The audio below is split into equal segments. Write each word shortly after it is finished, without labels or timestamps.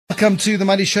Welcome to the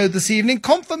Money Show this evening.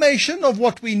 Confirmation of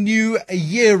what we knew a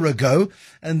year ago,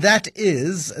 and that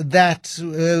is that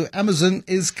Amazon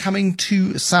is coming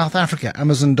to South Africa.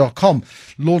 Amazon.com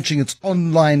launching its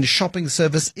online shopping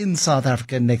service in South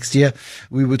Africa next year.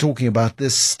 We were talking about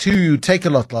this to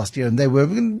Takealot last year, and they were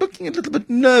looking a little bit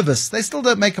nervous. They still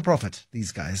don't make a profit,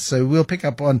 these guys. So we'll pick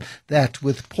up on that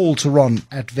with Paul Theron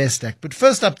at Vestac. But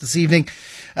first up this evening,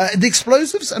 the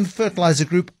explosives and fertilizer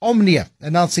group Omnia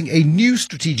announcing a new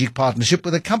strategic partnership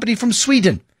with a company from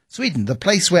Sweden. Sweden, the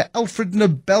place where Alfred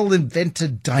Nobel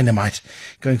invented dynamite.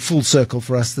 Going full circle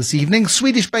for us this evening.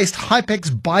 Swedish-based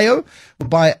Hypex Bio will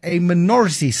buy a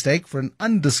minority stake for an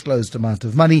undisclosed amount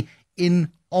of money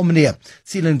in Omnia.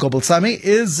 Seelan Gobelsamy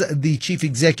is the chief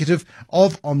executive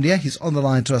of Omnia. He's on the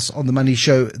line to us on the Money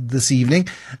Show this evening.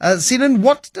 Seelan,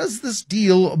 what does this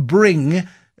deal bring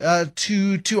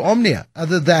to Omnia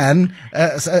other than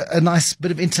a nice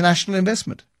bit of international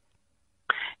investment?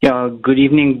 Yeah, good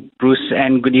evening, Bruce,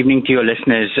 and good evening to your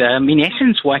listeners. In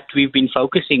essence, what we've been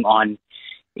focusing on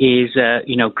is,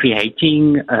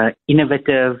 creating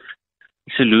innovative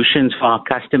solutions for our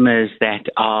customers that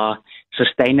are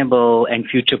sustainable and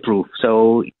future-proof.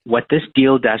 So what this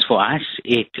deal does for us,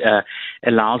 it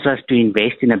allows us to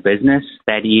invest in a business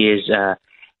that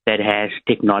has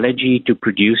technology to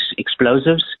produce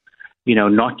explosives,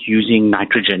 not using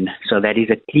nitrogen. So that is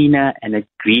a cleaner and a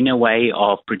greener way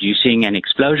of producing an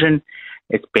explosion.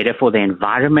 It's better for the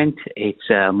environment. It's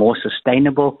more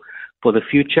sustainable for the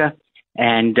future.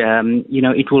 And,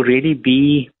 it will really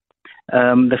be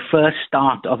the first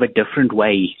start of a different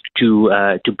way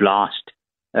to blast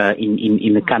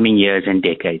in the coming years and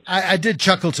decades. I did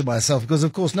chuckle to myself because,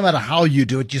 of course, no matter how you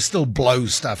do it, you still blow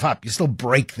stuff up. You still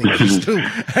break things.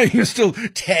 You still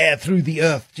tear through the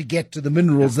earth to get to the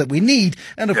minerals that we need.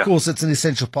 And, of course, it's an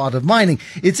essential part of mining.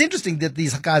 It's interesting that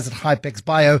these guys at Hypex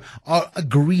Bio are a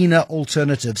greener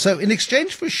alternative. So in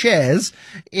exchange for shares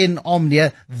in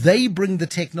Omnia, they bring the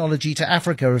technology to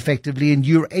Africa effectively, and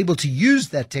you're able to use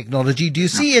that technology. Do you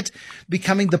see it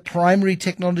becoming the primary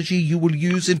technology you will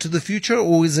use into the future,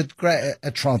 or is it a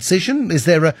transition? Is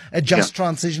there a just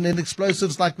transition in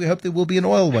explosives like we hope there will be in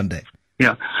oil one day?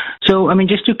 Yeah. So,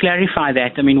 just to clarify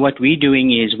that, what we're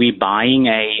doing is we're buying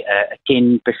a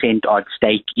 10% odd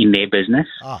stake in their business.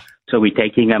 So we're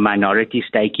taking a minority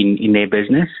stake in their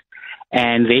business.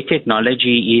 And their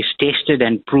technology is tested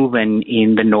and proven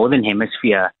in the Northern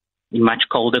Hemisphere in much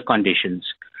colder conditions.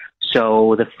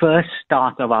 So the first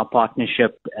start of our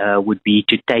partnership would be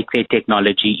to take their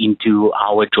technology into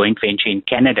our joint venture in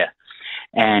Canada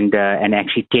and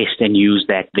actually test and use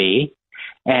that there.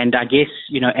 And I guess,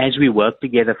 as we work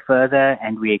together further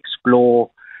and we explore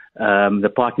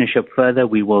the partnership further,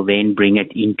 we will then bring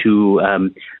it into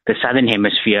the Southern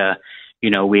Hemisphere,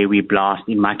 where we blast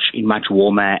in much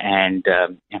warmer and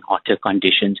hotter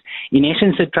conditions. In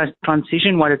essence, the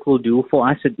transition, what it will do for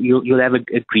us, you'll have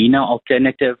a greener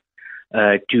alternative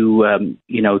to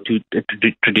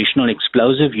traditional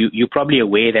explosive. You're probably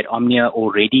aware that Omnia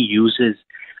already uses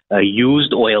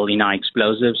used oil in our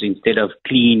explosives instead of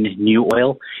clean new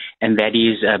oil, and that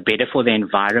is better for the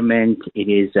environment. It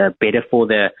is better for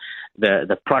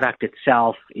the product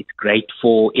itself. It's great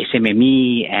for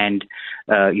SMME, and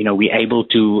we're able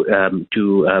to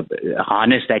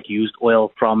harness that used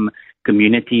oil from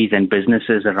communities and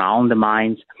businesses around the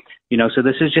mines. So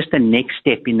this is just the next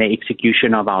step in the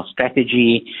execution of our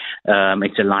strategy.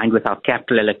 It's aligned with our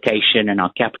capital allocation and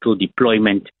our capital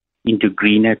deployment into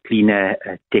greener, cleaner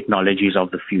technologies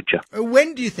of the future.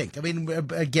 When do you think?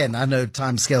 Again, I know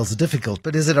timescales are difficult,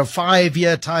 but is it a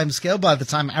 5-year timescale by the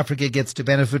time Africa gets to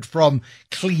benefit from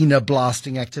cleaner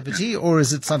blasting activity, or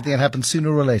is it something that happens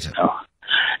sooner or later?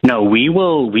 No, we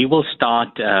will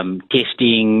start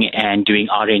testing and doing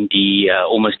R&D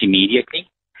almost immediately.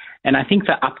 And I think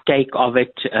the uptake of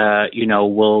it,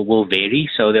 will vary.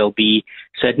 So there'll be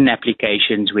certain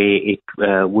applications where it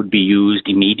would be used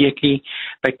immediately.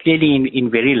 But clearly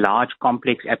in very large,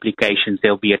 complex applications,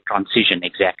 there'll be a transition,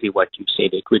 exactly what you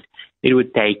said. It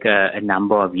would take a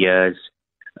number of years,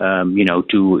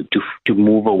 to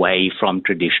move away from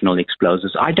traditional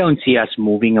explosives. I don't see us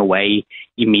moving away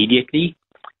immediately,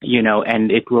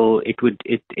 and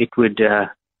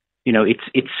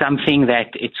it's something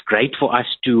that it's great for us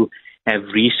to have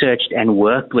researched and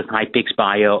worked with Hypex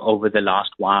Bio over the last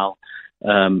while,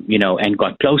 and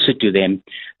got closer to them.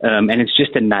 And it's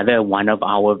just another one of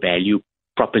our value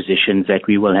propositions that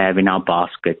we will have in our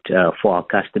basket for our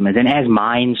customers. And as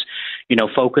mines,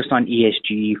 focus on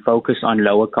ESG, focus on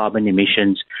lower carbon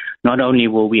emissions, not only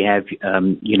will we have,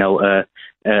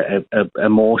 a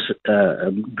more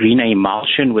greener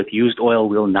emulsion with used oil,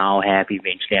 we'll now have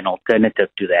eventually an alternative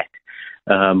to that.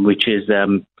 which is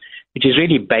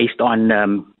really based on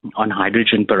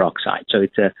hydrogen peroxide. So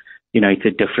it's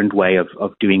a different way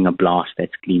of doing a blast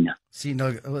that's cleaner.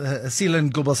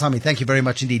 Seelan Gulbasami, thank you very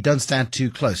much indeed. Don't stand too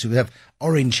close. You have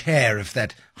orange hair if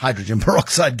that hydrogen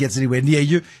peroxide gets anywhere near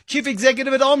you. Chief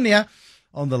Executive at Omnia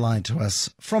on the line to us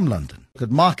from London.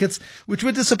 Good markets, which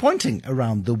were disappointing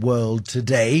around the world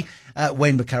today.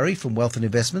 Wayne McCurry from Wealth and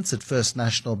Investments at First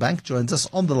National Bank joins us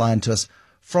on the line to us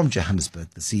from Johannesburg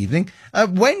this evening.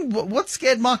 Wayne, what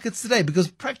scared markets today? Because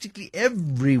practically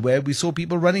everywhere we saw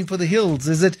people running for the hills.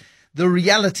 Is it the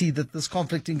reality that this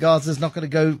conflict in Gaza is not going to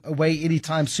go away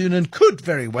anytime soon and could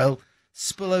very well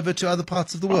spill over to other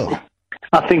parts of the world?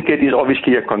 I think it is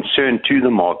obviously a concern to the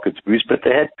markets, Bruce, but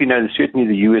there had been, certainly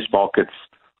the US markets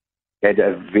had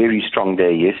a very strong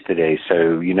day yesterday.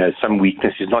 So, some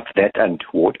weakness is not that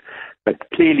untoward, but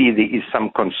clearly there is some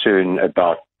concern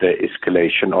about the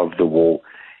escalation of the war.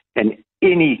 And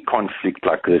any conflict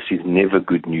like this is never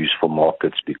good news for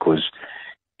markets because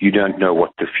you don't know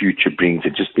what the future brings.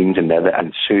 It just brings another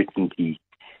uncertainty,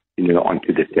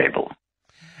 onto the table.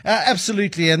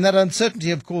 Absolutely. And that uncertainty,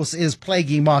 of course, is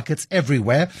plaguing markets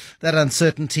everywhere. That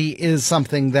uncertainty is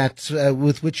something that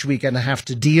with which we're going to have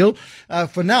to deal.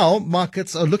 For now,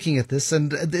 markets are looking at this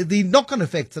and the knock-on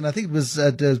effects. And I think it was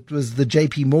the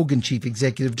JP Morgan chief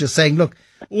executive just saying, look,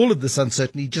 all of this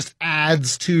uncertainty just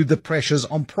adds to the pressures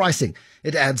on pricing.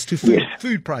 It adds to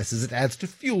food prices. It adds to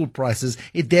fuel prices.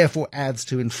 It therefore adds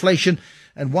to inflation.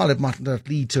 And while it might not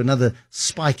lead to another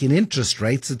spike in interest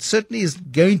rates, it certainly is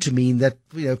going to mean that,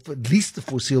 for at least the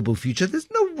foreseeable future, there's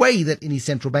no way that any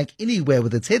central bank anywhere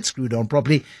with its head screwed on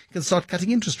properly can start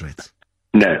cutting interest rates.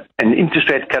 No, and interest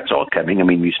rate cuts are coming. I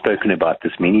mean, we've spoken about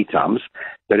this many times,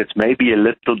 but it's maybe a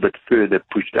little bit further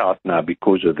pushed out now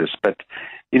because of this. But,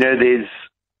 there's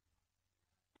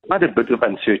quite a bit of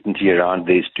uncertainty around.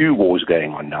 There's 2 wars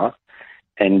going on now.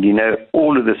 And,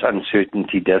 all of this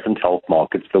uncertainty doesn't help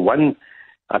markets. The one,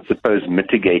 I suppose,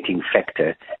 mitigating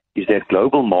factor is that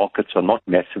global markets are not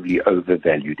massively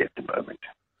overvalued at the moment.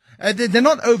 They're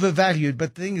not overvalued,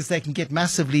 but the thing is they can get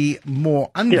massively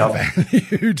more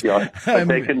undervalued. Yeah, but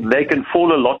they can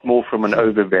fall a lot more from an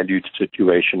overvalued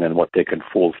situation than what they can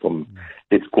fall from,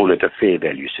 let's call it a fair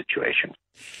value situation.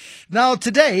 Now,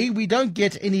 today, we don't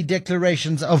get any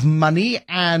declarations of money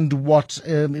and what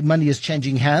money is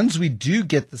changing hands. We do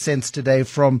get the sense today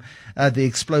from the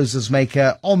explosives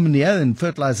maker Omnia and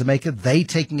fertilizer maker, they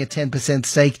taking a 10%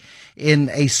 stake in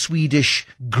a Swedish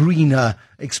greener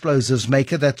explosives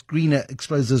maker. That greener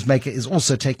explosives maker is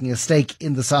also taking a stake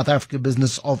in the South African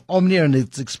business of Omnia and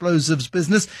its explosives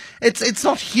business. It's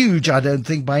not huge, I don't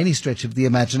think, by any stretch of the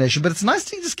imagination, but it's nice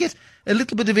to just get a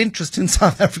little bit of interest in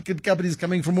South African companies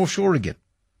coming from offshore again.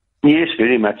 Yes,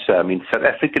 very much so. I mean, South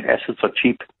African assets are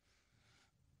cheap.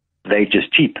 They're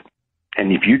just cheap.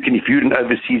 And if you're an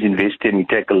overseas investor and you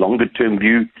take a longer term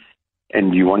view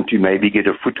and you want to maybe get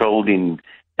a foothold in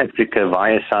Africa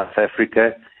via South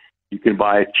Africa, you can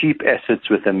buy cheap assets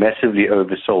with a massively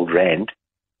oversold rand.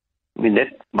 I mean,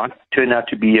 that might turn out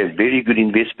to be a very good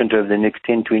investment over the next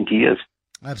 10, 20 years.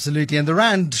 Absolutely. And the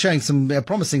rand showing some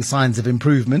promising signs of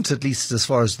improvement, at least as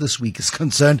far as this week is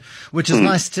concerned, which is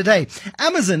nice today.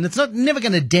 Amazon, it's never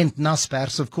going to dent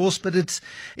Naspers, of course, but it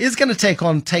is going to take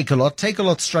on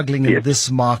Takealot struggling in this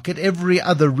market. Every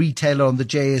other retailer on the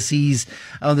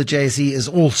JSE is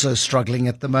also struggling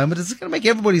at the moment. It's going to make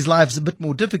everybody's lives a bit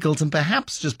more difficult and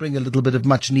perhaps just bring a little bit of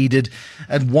much needed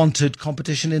and wanted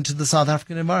competition into the South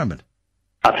African environment.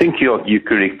 I think you're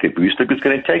correct there, Bruce. Look, it's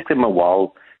going to take them a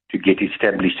while to get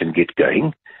established and get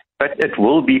going, but it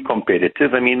will be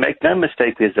competitive. I mean, make no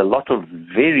mistake, there's a lot of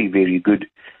very, very good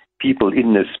people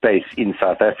in this space in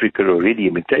South Africa already. I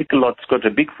mean, Takealot's got a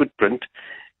big footprint,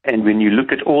 and when you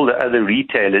look at all the other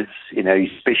retailers,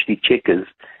 especially Checkers,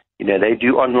 they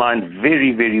do online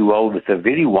very, very well with a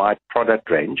very wide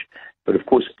product range. But of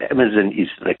course, Amazon is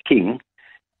the king.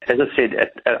 As I said,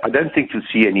 I don't think you'll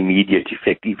see an immediate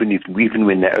effect, even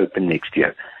when they open next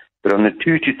year. But on a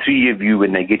 2 to 3 year view,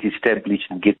 when they get established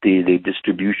and get their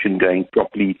distribution going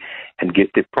properly and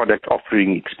get their product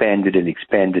offering expanded, it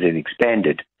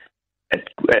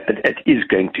is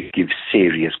going to give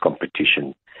serious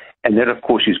competition. And that, of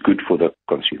course, is good for the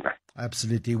consumer.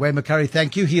 Absolutely. Wayne McCurry,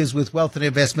 thank you. He is with Wealth and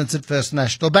Investments at First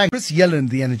National Bank. Chris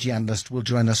Yellen, the energy analyst, will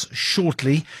join us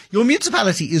shortly. Your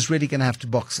municipality is really going to have to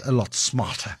box a lot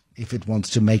smarter if it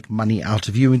wants to make money out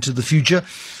of you into the future.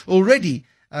 Already,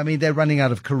 I mean, they're running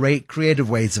out of creative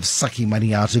ways of sucking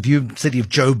money out of you. City of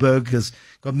Joburg has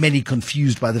got many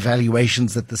confused by the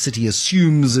valuations that the city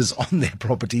assumes is on their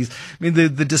properties. I mean, the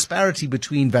disparity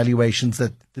between valuations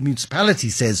that the municipality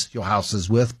says your house is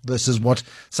worth versus what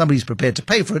somebody's prepared to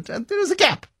pay for it, and there is a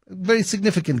gap, a very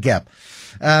significant gap.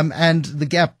 And the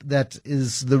gap that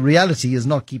is the reality is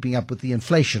not keeping up with the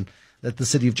inflation that the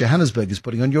city of Johannesburg is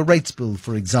putting on your rates bill,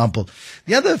 for example.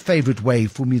 The other favorite way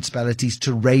for municipalities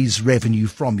to raise revenue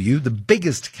from you, the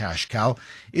biggest cash cow,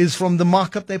 is from the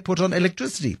markup they put on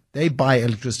electricity. They buy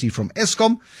electricity from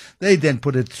Eskom. They then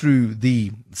put it through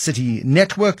the city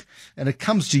network, and it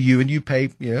comes to you, and you pay,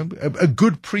 a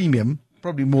good premium,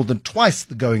 probably more than twice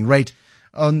the going rate,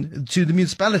 on to the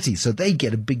municipality. So they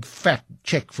get a big fat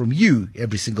check from you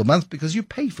every single month because you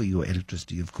pay for your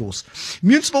electricity, of course.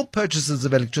 Municipal purchases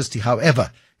of electricity,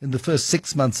 however, in the first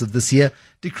 6 months of this year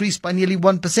decreased by nearly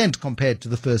 1% compared to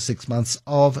the first 6 months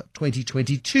of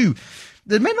 2022.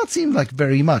 That may not seem like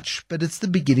very much, but it's the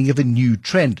beginning of a new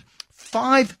trend.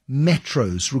 5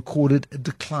 metros recorded a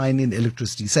decline in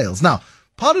electricity sales. Now,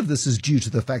 part of this is due to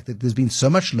the fact that there's been so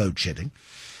much load shedding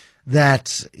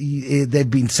that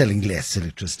they've been selling less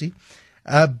electricity.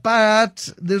 But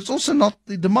there's also not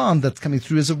the demand that's coming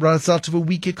through as a result of a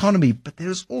weak economy. But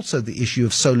there's also the issue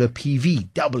of solar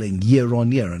PV doubling year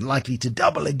on year and likely to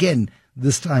double again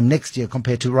this time next year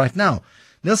compared to right now.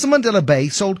 Nelson Mandela Bay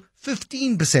sold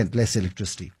 15% less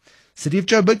electricity. City of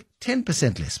Joburg,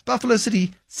 10% less. Buffalo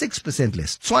City, 6%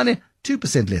 less. Tshwane,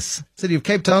 2% less. City of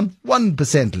Cape Town,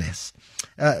 1% less.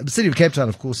 The City of Cape Town,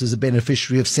 of course, is a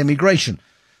beneficiary of semigration.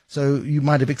 So you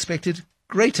might have expected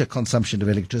greater consumption of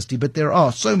electricity, but there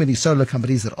are so many solar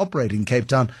companies that operate in Cape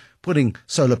Town, putting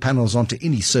solar panels onto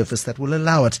any surface that will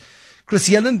allow it. Chris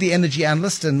Yellen, the energy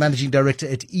analyst and managing director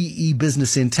at EE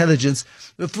Business Intelligence.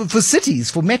 For cities,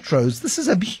 for metros, this is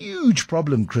a huge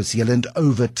problem, Chris Yellen,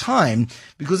 over time,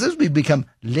 because as we become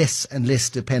less and less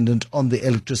dependent on the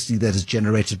electricity that is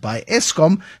generated by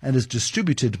Eskom and is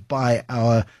distributed by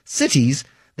our cities,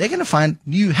 they're going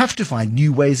to have to find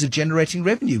new ways of generating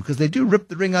revenue because they do rip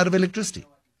the ring out of electricity.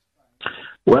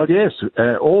 Well, yes,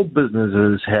 all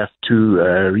businesses have to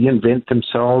reinvent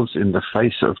themselves in the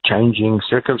face of changing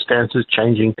circumstances,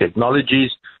 changing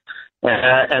technologies.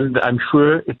 And I'm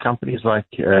sure companies like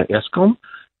Eskom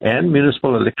and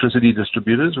municipal electricity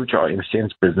distributors, which are in a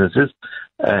sense businesses,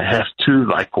 have to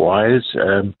likewise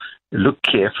look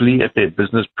carefully at their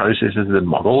business processes and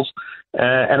models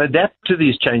and adapt to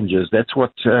these changes. That's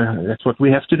what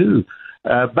we have to do.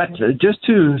 But just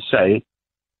to say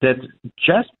that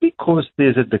just because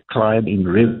there's a decline in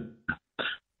revenue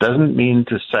doesn't mean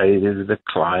to say there's a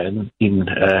decline in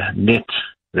net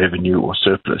revenue or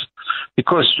surplus.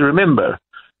 Because remember,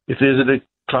 if there's a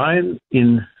decline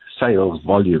in sales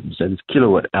volumes and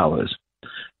kilowatt hours,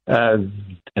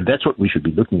 and that's what we should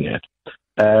be looking at,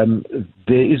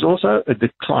 there is also a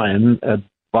decline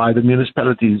by the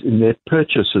municipalities in their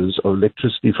purchases of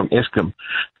electricity from Eskom.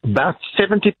 About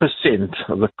 70%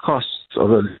 of the costs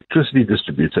of an electricity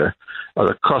distributor are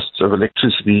the costs of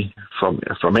electricity from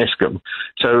Eskom.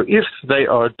 So if they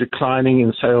are declining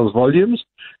in sales volumes,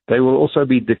 they will also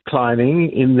be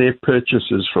declining in their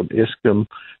purchases from Eskom.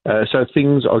 So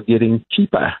things are getting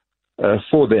cheaper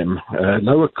for them,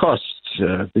 lower costs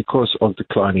because of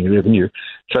declining revenue.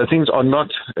 So things are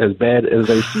not as bad as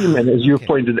they seem. And as you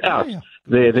pointed out,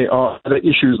 there are other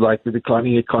issues like the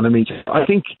declining economy. I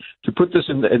think to put this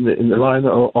in the line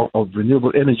of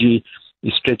renewable energy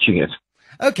is stretching it.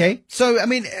 Okay, so, I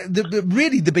mean,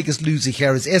 really the biggest loser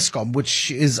here is Eskom,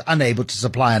 which is unable to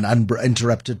supply an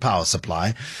uninterrupted power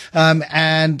supply.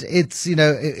 And it's,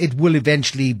 it will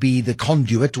eventually be the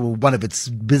conduit, or one of its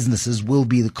businesses will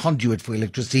be the conduit for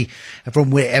electricity from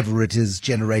wherever it is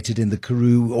generated in the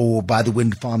Karoo or by the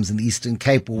wind farms in the Eastern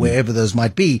Cape or wherever those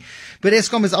might be. But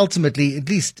Eskom is ultimately, at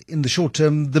least in the short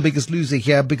term, the biggest loser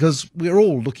here because we're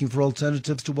all looking for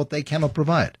alternatives to what they cannot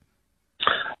provide.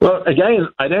 Well, again,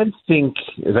 I don't think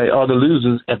they are the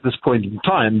losers at this point in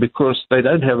time because they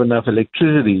don't have enough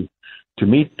electricity to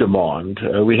meet demand.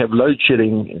 We have load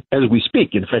shedding as we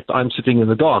speak. In fact, I'm sitting in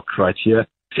the dark right here,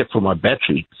 except for my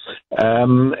battery.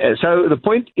 So the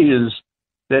point is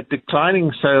that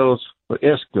declining sales for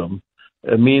Eskom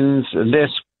means less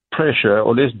pressure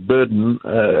or less burden,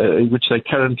 which they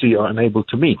currently are unable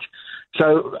to meet.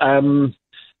 So I'm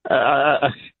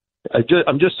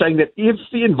just saying that if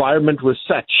the environment was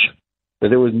such that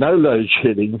there was no load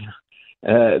shedding,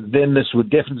 then this would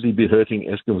definitely be hurting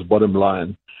Eskom's bottom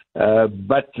line.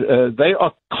 But they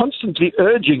are constantly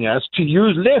urging us to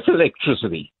use less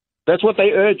electricity. That's what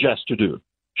they urge us to do.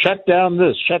 Shut down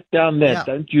this, shut down that,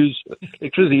 don't use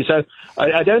electricity. So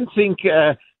I don't think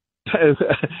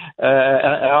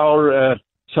our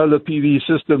solar PV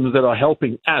systems that are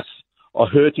helping us are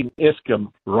hurting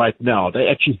Eskom right now. They're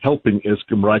actually helping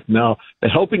Eskom right now. They're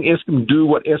helping Eskom do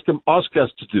what Eskom asked us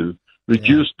to do,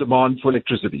 reduce demand for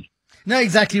electricity. No,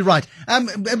 exactly right. A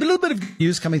little bit of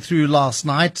news coming through last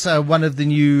night. One of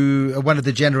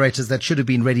the generators that should have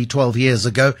been ready 12 years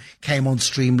ago came on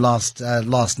stream last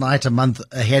night, a month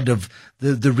ahead of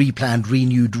the replanned,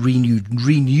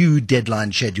 renewed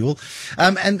deadline schedule.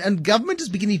 And government is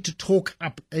beginning to talk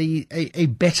up a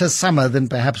better summer than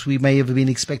perhaps we may have been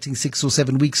expecting 6 or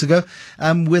 7 weeks ago.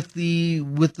 With the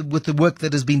work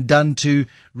that has been done to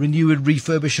renew and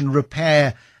refurbish and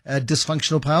repair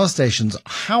dysfunctional power stations.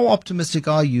 How optimistic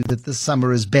are you that this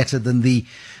summer is better than the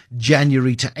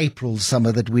January to April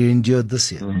summer that we endured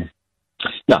this year?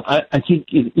 Yeah, I think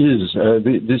it is.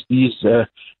 These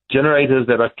generators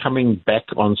that are coming back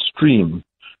on stream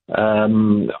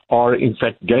are in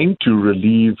fact going to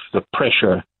relieve the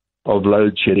pressure of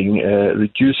load shedding,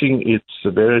 reducing its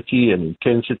severity and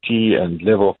intensity and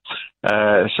level.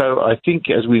 So I think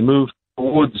as we move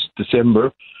towards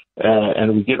December,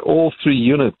 and we get all 3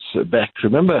 units back.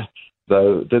 Remember,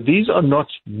 though, that these are not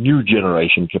new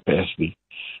generation capacity.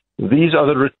 These are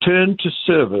the return to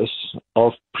service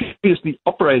of previously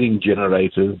operating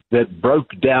generators that broke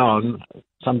down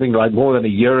something like more than a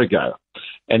year ago.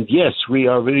 And yes, we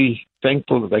are very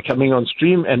thankful that they're coming on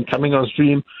stream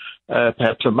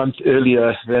perhaps a month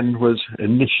earlier than was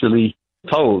initially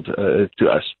told to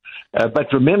us.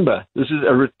 But remember, this is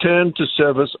a return to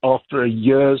service after a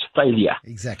year's failure.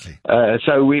 Exactly.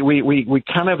 So we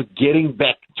kind of getting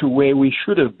back to where we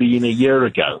should have been a year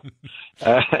ago.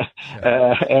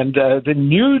 And the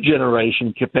new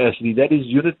generation capacity, that is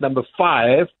unit number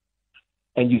 5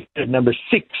 and unit number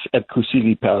 6 at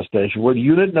Kusile Power Station. Well,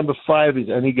 unit number 5 is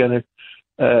only going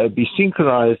to be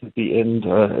synchronized at the end,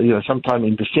 sometime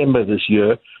in December this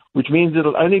year, which means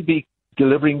it'll only be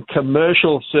delivering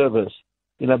commercial service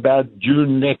in about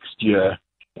June next year,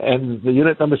 and the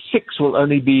unit number 6 will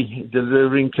only be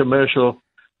delivering commercial,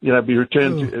 be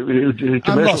returned to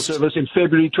commercial service in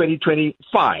February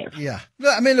 2025. Yeah,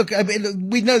 look,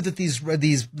 we know that these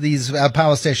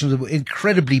power stations were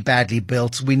incredibly badly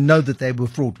built. We know that they were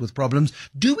fraught with problems.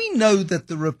 Do we know that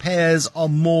the repairs are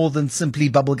more than simply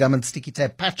bubblegum and sticky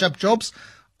tape patch-up jobs?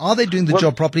 Are they doing the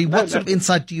job properly? What sort of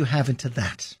insight do you have into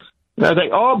that? No,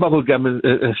 they are bubblegum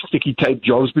and sticky tape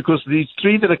jobs, because these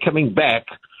 3 that are coming back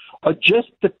are just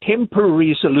the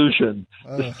temporary solution,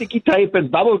 the sticky tape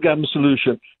and bubblegum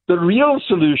solution. The real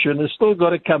solution has still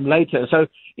got to come later. So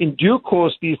in due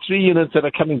course, these 3 units that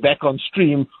are coming back on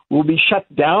stream will be shut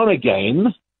down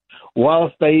again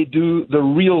whilst they do the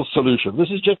real solution.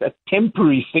 This is just a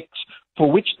temporary fix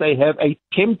for which they have a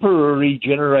temporary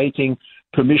generating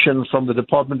permission from the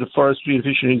Department of Forestry,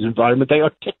 Fisheries and Environment. They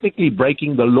are technically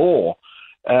breaking the law,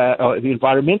 the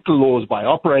environmental laws, by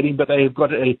operating, but they have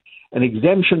got an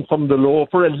exemption from the law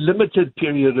for a limited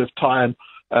period of time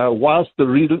whilst the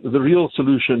real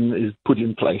solution is put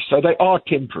in place. So they are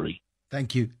temporary.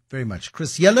 Thank you very much.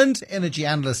 Chris Yelland, Energy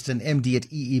Analyst and MD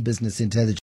at EE Business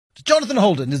Intelligence. Jonathan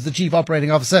Holden is the Chief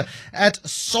Operating Officer at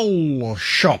Soul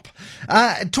Shop.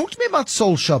 Talk to me about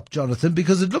Soul Shop, Jonathan,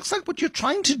 because it looks like what you're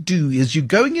trying to do is you're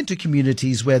going into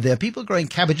communities where there are people growing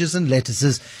cabbages and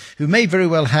lettuces who may very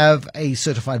well have a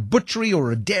certified butchery or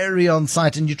a dairy on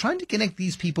site, and you're trying to connect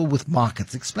these people with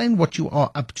markets. Explain what you are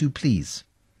up to, please.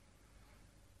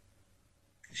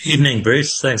 Evening,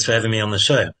 Bruce. Thanks for having me on the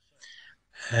show.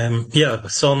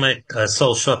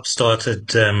 Soul Shop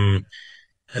started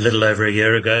a little over a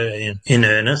year ago in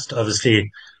earnest.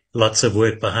 Obviously, lots of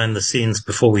work behind the scenes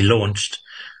before we launched.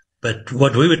 But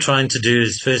what we were trying to do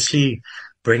is firstly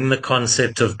bring the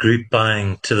concept of group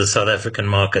buying to the South African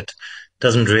market. It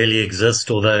doesn't really exist,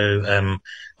 although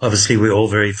obviously we're all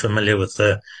very familiar with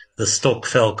the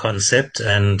Stokvel concept.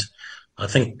 And I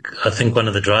think one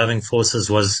of the driving forces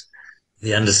was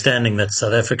the understanding that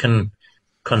South African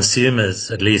consumers,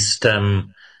 at least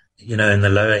in the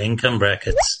lower income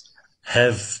brackets,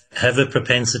 have a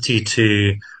propensity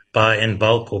to buy in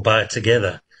bulk or buy it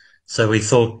together. So we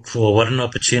thought, well, what an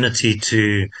opportunity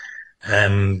to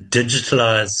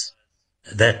digitalize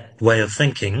that way of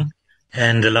thinking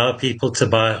and allow people to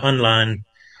buy online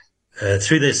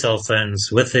through their cell phones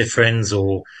with their friends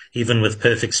or even with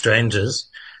perfect strangers,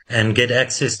 and get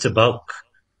access to bulk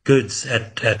goods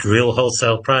at real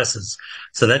wholesale prices.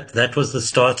 So that was the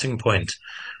starting point.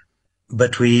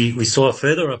 But we saw a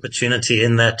further opportunity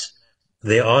in that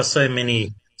there are so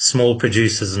many small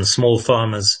producers and small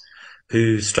farmers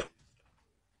who struggle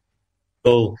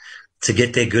to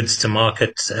get their goods to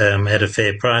market at a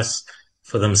fair price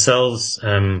for themselves.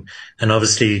 And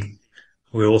obviously,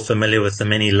 we're all familiar with the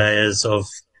many layers of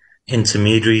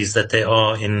intermediaries that there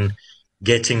are in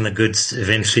getting the goods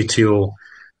eventually to your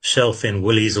shelf in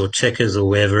Woolies or Checkers or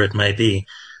wherever it may be.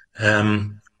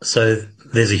 So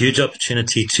there's a huge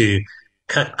opportunity to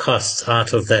cut costs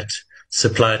out of that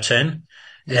supply chain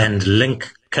and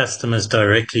link customers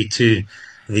directly to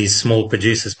these small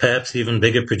producers, perhaps even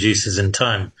bigger producers in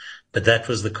time. But that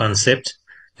was the concept.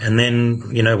 And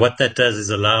then, what that does is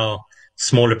allow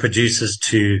smaller producers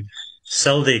to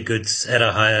sell their goods at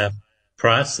a higher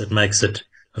price. It makes it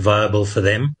viable for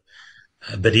them.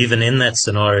 But even in that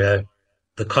scenario,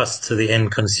 the cost to the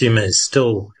end consumer is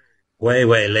still way,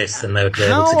 way less than they would be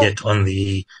able to get on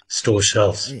the store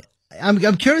shelves.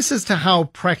 I'm curious as to how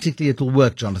practically it will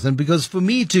work, Jonathan, because for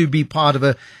me to be part of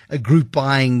a group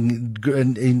buying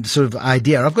sort of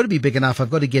idea, I've got to be big enough. I've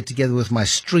got to get together with my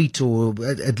street or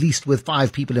at least with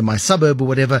 5 people in my suburb or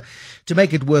whatever to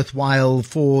make it worthwhile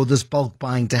for this bulk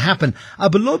buying to happen.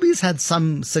 Abalobi's had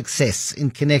some success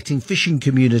in connecting fishing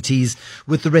communities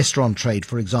with the restaurant trade,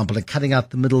 for example, and cutting out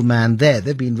the middleman there.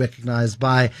 They've been recognized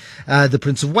by the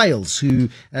Prince of Wales, who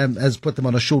has put them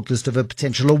on a short list of a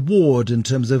potential award in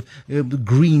terms of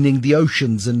greening the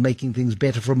oceans and making things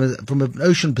better from an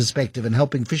ocean perspective and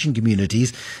helping fishing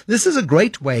communities. This is a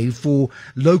great way for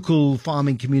local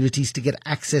farming communities to get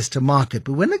access to market.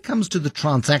 But when it comes to the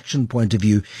transaction point of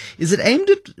view, is it aimed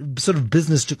at sort of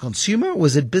business to consumer, or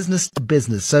is it business to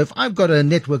business? So if I've got a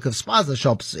network of spaza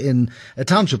shops in a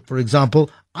township, for example,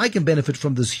 I can benefit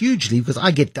from this hugely because I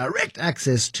get direct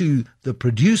access to the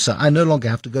producer. I no longer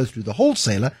have to go through the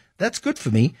wholesaler. That's good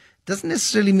for me. Doesn't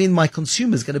necessarily mean my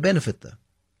consumer is going to benefit, though.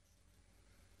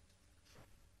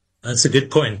 That's a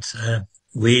good point.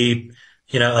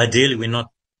 Ideally, we're not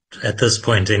at this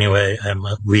point anyway.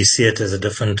 We see it as a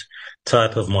different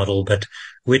type of model, but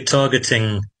we're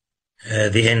targeting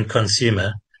the end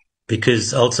consumer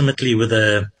because ultimately with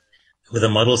a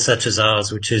model such as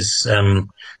ours, which is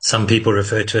some people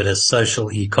refer to it as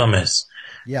social e-commerce,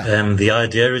 the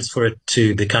idea is for it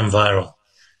to become viral.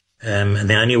 And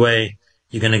the only way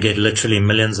you're going to get literally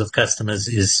millions of customers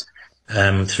is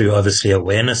through obviously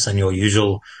awareness and your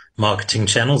usual marketing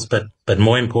channels, but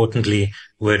more importantly,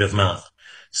 word of mouth.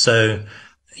 So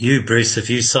you, Bruce, if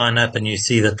you sign up and you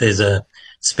see that there's a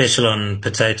special on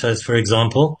potatoes, for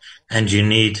example, and you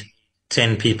need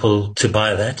 10 people to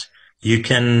buy that, you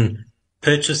can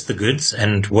purchase the goods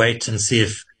and wait and see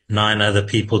if 9 other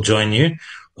people join you,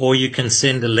 or you can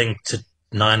send a link to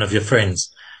 9 of your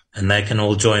friends and they can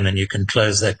all join and you can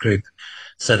close that group.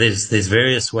 So there's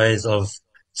various ways of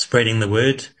spreading the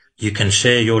word. You can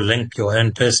share your link, your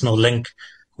own personal link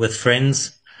with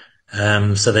friends,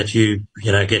 so that you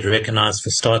get recognized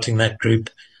for starting that group.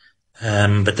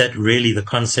 But that really, the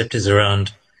concept is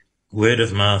around word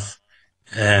of mouth,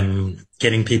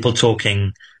 getting people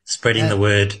talking, spreading the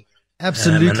word.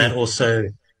 Absolutely. And that also...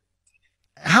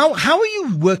 How are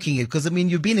you working it? Because,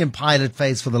 you've been in pilot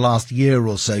phase for the last year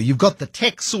or so. You've got the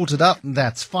tech sorted out, and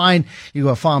that's fine. You've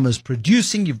got farmers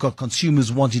producing. You've got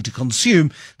consumers wanting to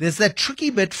consume. There's that tricky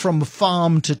bit from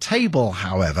farm to table,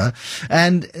 however.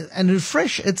 And in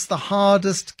Fresh, it's the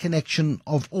hardest connection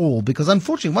of all, because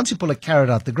unfortunately, once you pull a carrot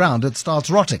out the ground, it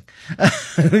starts rotting.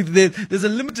 There's a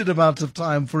limited amount of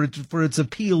time for its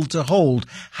appeal to hold.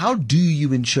 How do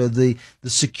you ensure the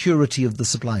security of the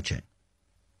supply chain?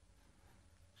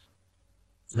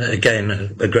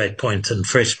 Again, a great point. And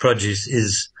fresh produce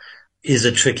is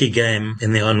a tricky game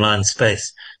in the online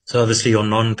space. So obviously your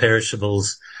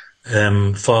non-perishables,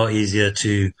 far easier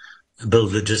to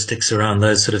build logistics around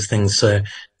those sort of things. So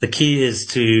the key is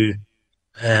to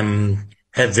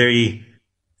have very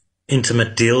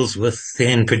intimate deals with the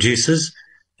end producers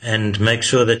and make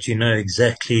sure that you know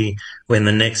exactly when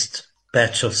the next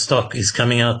batch of stock is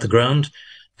coming out the ground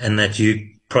and that you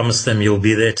promise them you'll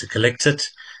be there to collect it.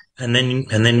 And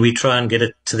then we try and get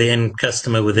it to the end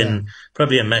customer within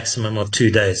probably a maximum of 2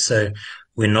 days. So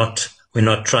we're not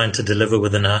trying to deliver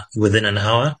within an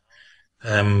hour.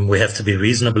 We have to be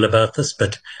reasonable about this,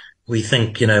 but we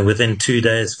think, within 2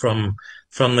 days from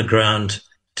the ground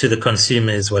to the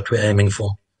consumer is what we're aiming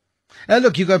for.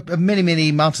 Look, you've got many,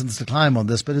 many mountains to climb on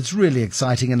this, but it's really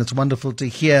exciting and it's wonderful to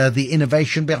hear the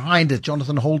innovation behind it.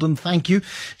 Jonathan Holden, thank you.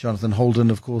 Jonathan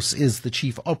Holden, of course, is the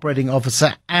Chief Operating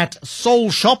Officer at Soul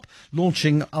Shop,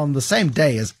 launching on the same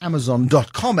day as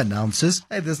Amazon.com announces.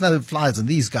 Hey, there's no flies on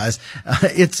these guys.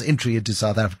 Its entry into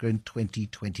South Africa in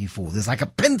 2024. There's like a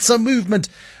pincer movement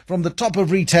from the top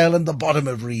of retail and the bottom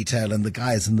of retail, and the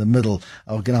guys in the middle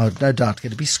are no doubt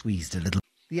going to be squeezed a little.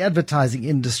 the advertising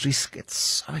industry gets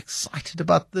so excited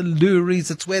about the lurries.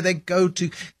 It's where they go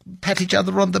to pat each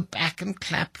other on the back and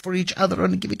clap for each other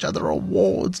and give each other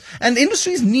awards. And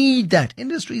industries need that.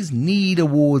 Industries need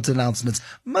awards announcements.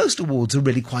 Most awards are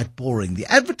really quite boring. The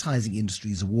advertising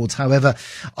industry's awards, however,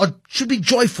 should be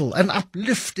joyful and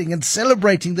uplifting and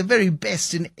celebrating the very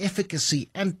best in efficacy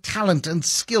and talent and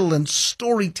skill and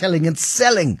storytelling and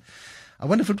selling. I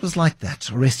wonder if it was like that.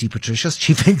 Oresti Patricius,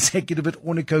 Chief Executive at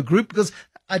Ornico Group, because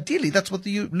ideally that's what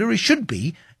the Lurie should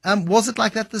be. Was it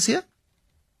like that this year?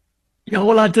 Yeah,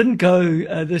 well, I didn't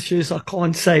go this year, so I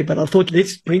can't say, but I thought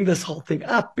let's bring this whole thing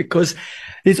up because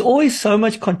there's always so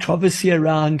much controversy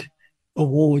around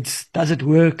awards. Does it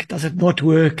work? Does it not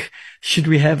work? Should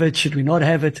we have it? Should we not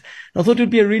have it? I thought it would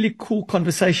be a really cool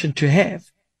conversation to have.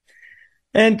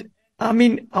 And I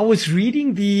mean, I was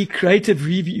reading the Creative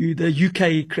Review, the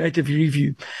UK Creative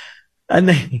Review, and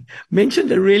they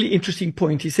mentioned a really interesting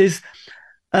point. He says,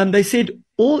 they said,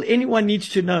 all anyone needs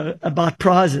to know about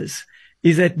prizes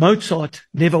is that Mozart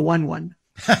never won one.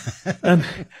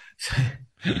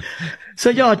 So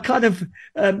yeah, it kind of,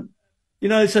 so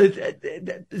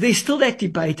there's still that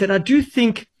debate. And I do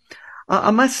think, I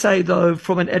must say though,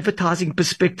 from an advertising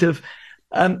perspective,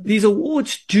 these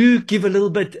awards do give a little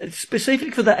bit,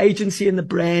 specifically for the agency and the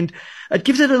brand, it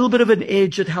gives it a little bit of an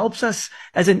edge. It helps us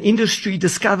as an industry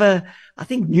discover, I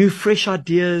think, new, fresh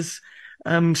ideas,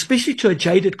 especially to a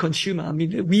jaded consumer. I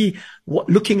mean,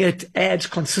 looking at ads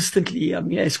consistently,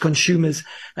 as consumers,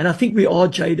 and I think we are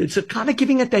jaded. So kind of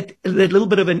giving it that little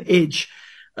bit of an edge,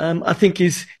 I think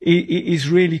is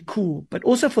really cool. But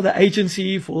also for the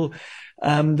agency, for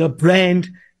the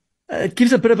brand, it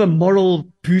gives a bit of a moral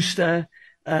booster.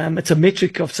 It's a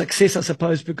metric of success, I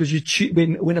suppose, because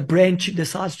when a brand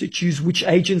decides to choose which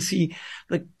agency,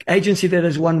 the agency that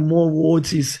has won more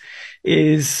awards is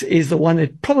the one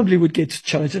that probably would get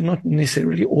chosen, not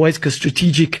necessarily always, because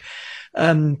strategic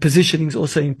positioning is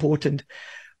also important.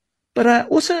 But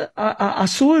I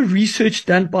saw a research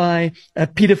done by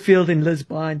Peter Field in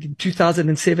Lisbon in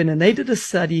 2007, and they did a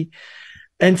study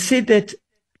and said that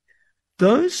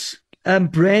those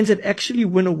brands that actually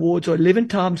win awards are 11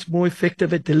 times more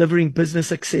effective at delivering business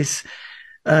success,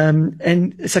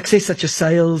 and success such as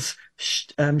sales,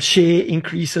 share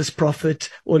increases,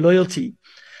 profit, or loyalty.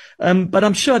 But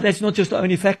I'm sure that's not just the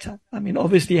only factor. I mean,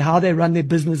 obviously how they run their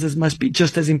businesses must be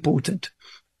just as important.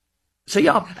 So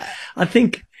yeah, I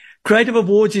think Creative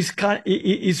Awards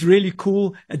is really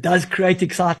cool. It does create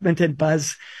excitement and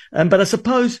buzz. But I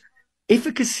suppose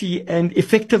efficacy and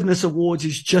effectiveness awards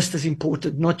is just as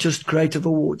important, not just creative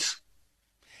awards.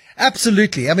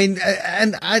 Absolutely. I mean,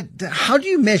 how do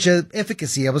you measure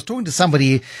efficacy? I was talking to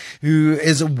somebody who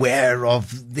is aware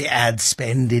of the ad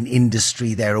spend in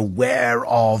industry. They're aware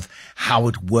of how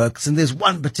it works. And there's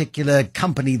one particular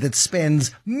company that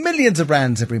spends millions of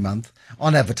rands every month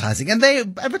on advertising, and they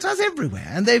advertise everywhere,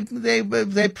 and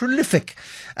they're prolific.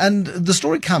 And the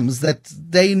story comes that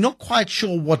they're not quite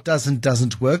sure what does and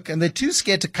doesn't work, and they're too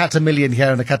scared to cut $1 million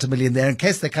here and a cut $1 million there in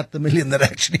case they cut the $1 million that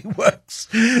actually works.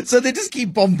 So they just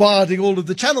keep bombarding all of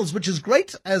the channels, which is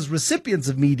great as recipients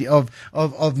of media,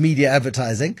 of media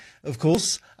advertising, of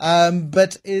course.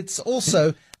 But it's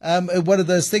also one of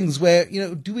those things where,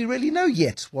 do we really know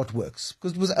yet what works?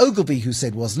 Because it was Ogilvy who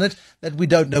said, wasn't it, that we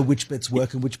don't know which bits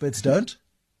work and which bits don't?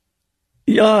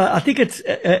 Yeah, I think it's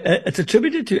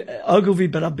attributed to Ogilvy,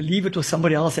 but I believe it was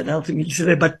somebody else that ultimately said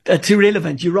that. But it's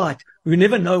irrelevant. You're right. We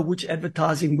never know which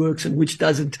advertising works and which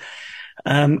doesn't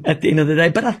at the end of the day.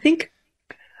 But I think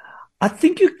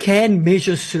you can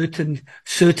measure certain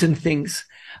things.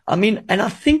 I mean, and I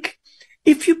think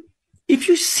if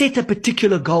you set a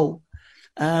particular goal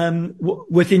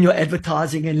within your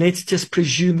advertising, and let's just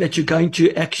presume that you're going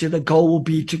to the goal will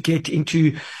be to get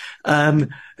into when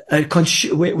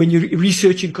you're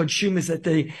researching consumers that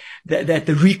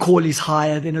the recall is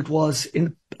higher than it was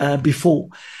before,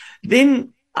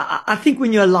 then I think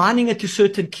when you're aligning it to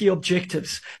certain key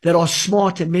objectives that are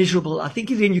smart and measurable, I think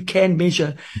then you can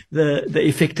measure the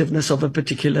effectiveness of a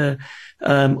particular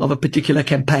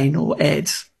campaign or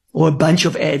ads, or a bunch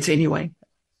of ads anyway.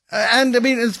 And I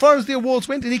mean, as far as the awards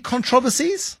went, any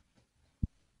controversies?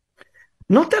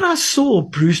 Not that I saw,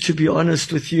 Bruce, to be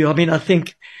honest with you. I mean, I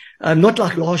think not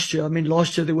like last year. I mean,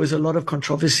 last year there was a lot of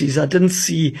controversies. I didn't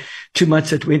see too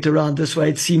much that went around this way.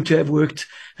 It seemed to have worked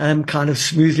kind of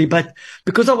smoothly. But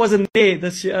because I wasn't there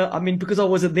this year,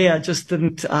 I just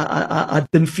didn't. I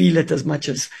didn't feel it as much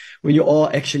as when you are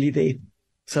actually there.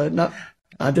 So no,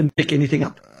 I didn't pick anything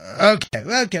up. Okay.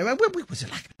 What was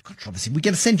it like? Controversy. We're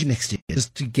going to send you next year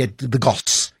just to get the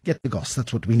goss. Get the goss.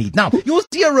 That's what we need. Now, you're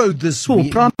zeroed this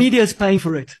week. Prime Media is paying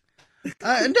for it.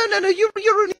 No.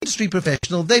 You're an industry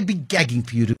professional. They'd be gagging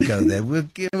for you to go there. We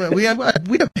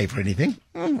don't pay for anything.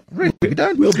 Really, we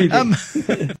don't. We'll be there.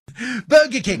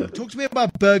 Burger King. Talk to me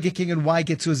about Burger King and why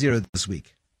get to a zero this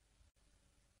week.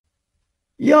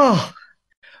 Yeah.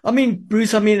 I mean,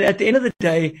 Bruce, at the end of the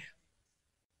day,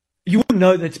 you would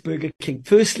know that's Burger King.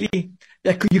 Firstly,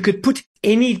 you could put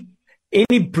any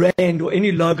brand or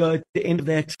any logo at the end of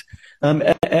that,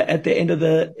 at the end of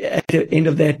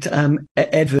that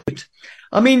advert.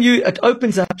 I mean, it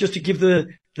opens up, just to give the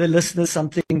listeners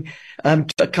something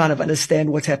to kind of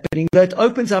understand what's happening. But it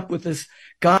opens up with this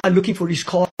guy looking for his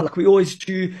car, like we always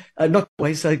do. Not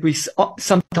always, like we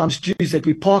sometimes do, is that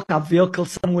we park our vehicle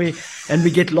somewhere and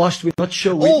we get lost. We're not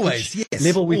sure which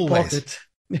level we parked it.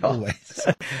 Yeah. Always.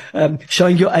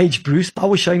 Showing your age, Bruce. I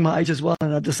was showing my age as well,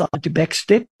 and I decided to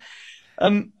backstep.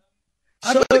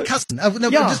 I've got a cousin.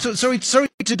 Sorry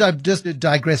to just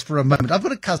digress for a moment. I've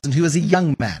got a cousin who is a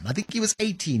young man. I think he was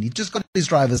 18. He just got his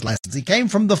driver's license. He came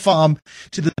from the farm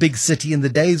to the big city in the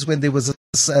days when there was an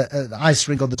ice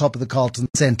rink on the top of the Carlton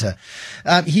Centre.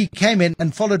 He came in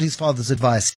and followed his father's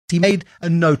advice. He made a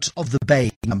note of the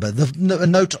bay number, a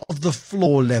note of the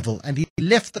floor level, and he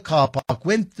left the car park,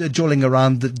 went jolling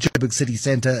around the Joburg city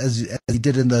centre as he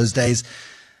did in those days,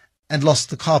 and lost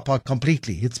the car park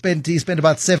completely. He spent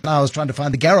about 7 hours trying to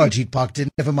find the garage he'd parked in,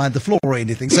 never mind the floor or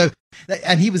anything. So,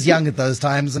 and he was young at those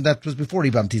times, and that was before he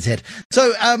bumped his head.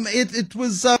 So, it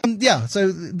was, so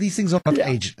these things are not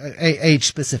age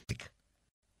specific.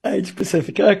 Age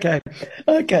specific. Okay.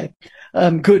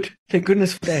 Good. Thank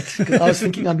goodness for that. Because I was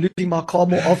thinking I'm losing my car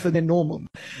more often than normal.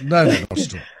 No, not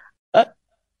at all.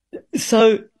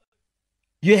 So,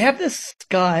 you have this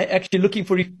guy actually looking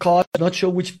for his car, not sure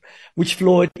which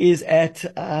floor it is at.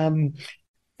 And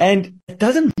it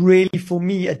doesn't really, for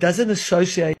me, it doesn't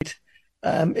associate,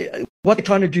 what they're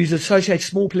trying to do is associate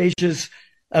small pleasures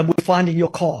with finding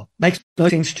your car. Makes no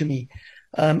sense to me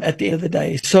at the end of the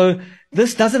day. So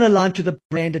this doesn't align to the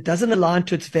brand. It doesn't align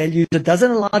to its values. It doesn't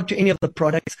align to any of the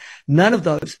products. None of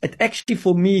those. It actually,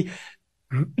 for me,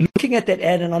 looking at that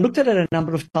ad, and I looked at it a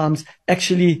number of times,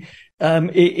 actually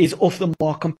is off the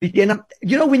mark completely. And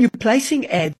when you're placing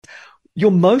ads,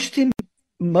 your most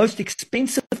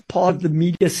expensive part of the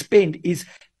media spend is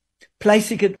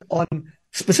placing it on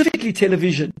specifically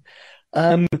television.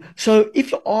 So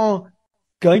if you are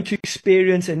going to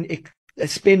experience and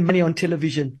spend money on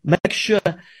television, make sure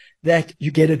that you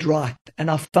get it right.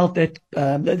 And I felt that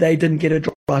they didn't get it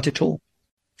right at all.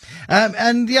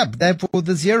 Therefore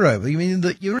the zero. You mean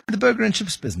that you're in the burger and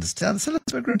chips business. Tell us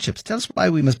burger and chips. Tell us why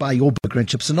we must buy your burger and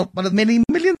chips and not one of many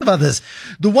millions of others.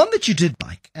 The one that you did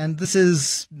like, and this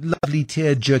is lovely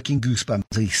tear-jerking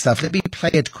goosebumpy stuff. Let me play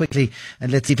it quickly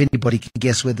and let's see if anybody can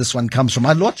guess where this one comes from.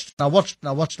 I watched,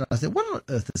 and I said, what on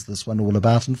earth is this one all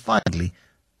about? And finally,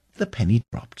 the penny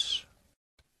dropped.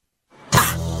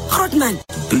 Hot man.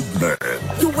 Big man.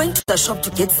 You went to the shop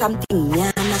to get something,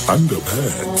 Nyana.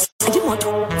 Underpants. I didn't want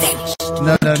to vanish.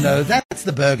 No. That's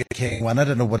the Burger King one. I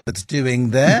don't know what it's doing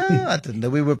there. I didn't know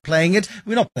we were playing it.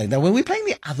 We're not playing that one. We're playing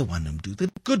the other one,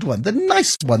 the good one, the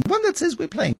nice one, the one that says we're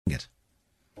playing it.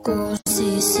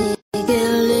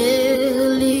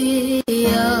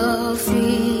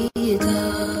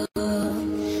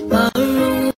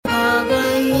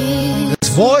 This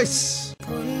voice.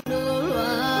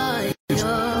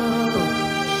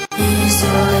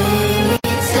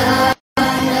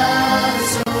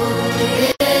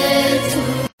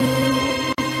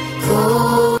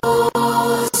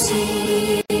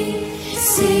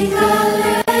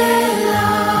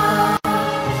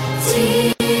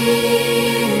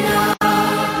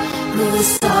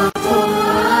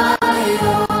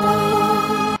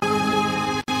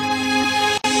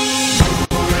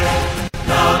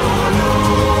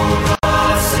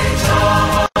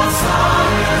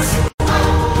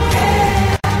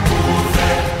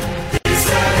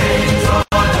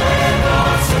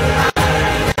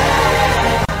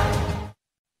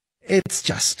 It's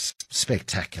just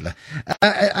spectacular.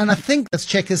 And I think that's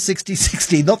Checkers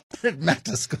 60/60. Not that it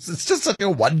matters, because it's just such a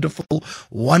wonderful,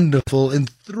 wonderful,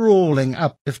 enthralling,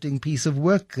 uplifting piece of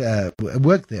work there,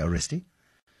 Oresti.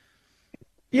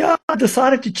 Yeah, I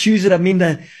decided to choose it. I mean,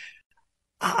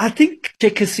 I think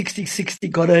Checkers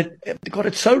 60/60 got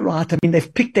it so right. I mean,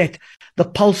 they've picked the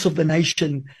pulse of the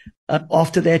nation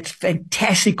after that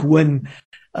fantastic win.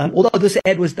 Although this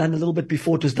ad was done a little bit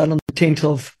before, it was done on the 10th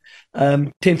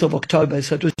of October,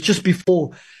 so it was just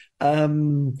before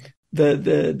the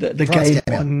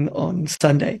game on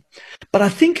Sunday. But I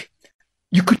think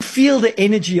you could feel the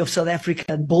energy of South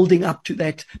Africa building up to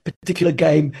that particular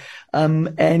game,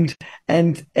 and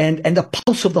the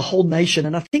pulse of the whole nation.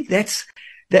 And I think that's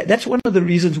that's one of the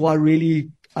reasons why I really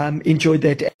enjoyed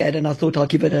that ad, and I thought I'll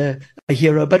give it a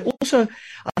hero. But also,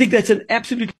 I think that's an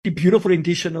absolutely beautiful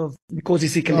rendition of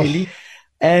Nkosi Sikeleli.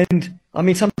 And I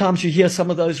mean, sometimes you hear some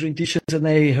of those renditions and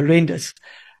they're horrendous.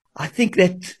 I think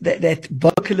that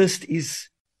vocalist is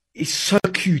so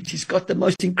cute. He's got the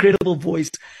most incredible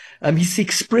voice. His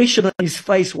expression on his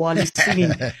face while he's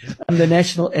singing the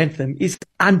national anthem is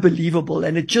unbelievable,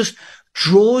 and it just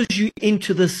draws you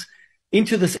into this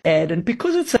ad. And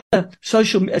because it's a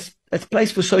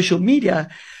place for social media,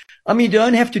 I mean, you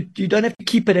don't have to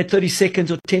keep it at 30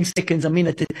 seconds or 10 seconds. I mean,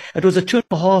 it was a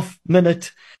 2.5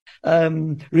 minute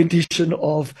rendition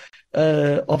of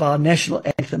our national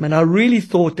anthem, and I really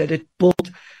thought that it built.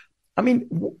 I mean,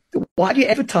 why do you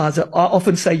advertise? I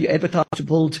often say you advertise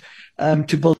to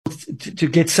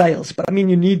get sales, but I mean,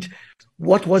 you need.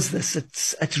 What was this?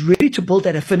 It's really to build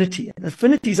that affinity. And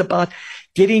affinity is about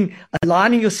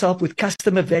aligning yourself with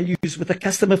customer values, with a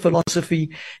customer philosophy,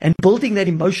 and building that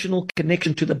emotional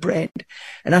connection to the brand.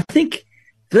 And I think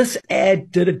this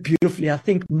ad did it beautifully. I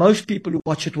think most people who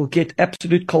watch it will get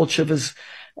absolute cold shivers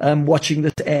watching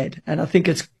this ad. And I think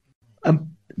it's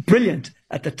brilliant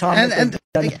at the time.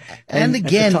 And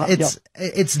again,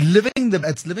 it's living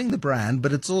the brand,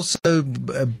 but it's also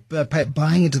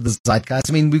buying into the zeitgeist.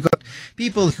 I mean, we've got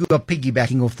people who are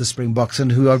piggybacking off the Springboks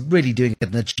and who are really doing it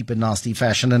in a cheap and nasty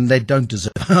fashion, and they don't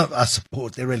deserve our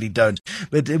support. They really don't.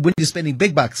 But when you're spending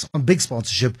big bucks on big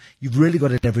sponsorship, you've really got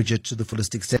to leverage it to the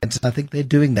fullest extent. And I think they're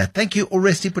doing that. Thank you,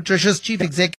 Oresti Patricius, Chief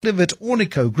Executive at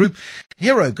Ornico Group.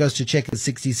 Hero goes to Checkers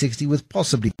 6060 with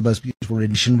possibly the most beautiful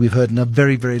rendition we've heard in a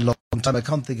very, very long time. I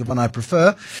can't think of one I prefer,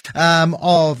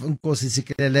 of Nkosi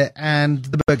Sikeleli and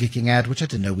the Burger King ad, which I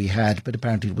didn't know we had, but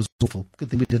apparently it was awful.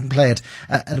 Good thing we didn't play it.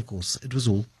 And of course, it was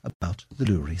all about the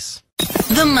Luries.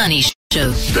 The Money Show.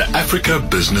 The Africa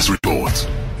Business Report.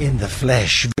 In the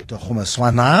flesh, Victor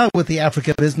Homoswana with the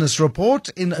Africa Business Report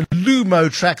in a Lumo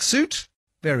tracksuit.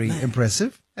 Very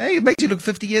impressive. Hey, it makes you look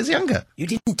 50 years younger. You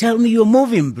didn't tell me you're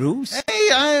moving, Bruce. Hey,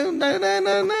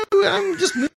 no. I'm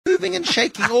just moving and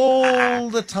shaking all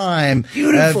the time.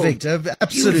 Beautiful. Victor,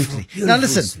 absolutely. Beautiful, now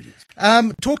listen, sweet.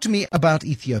 talk to me about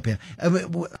Ethiopia.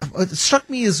 It struck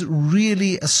me as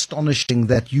really astonishing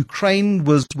that Ukraine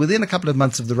was, within a couple of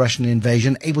months of the Russian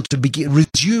invasion, able to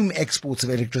resume exports of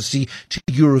electricity to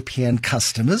European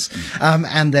customers,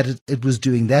 and that it was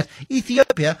doing that.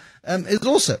 Ethiopia is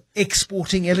also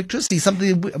exporting electricity,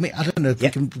 something, I mean, I don't know if we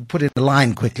can put it in a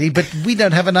line quickly, but we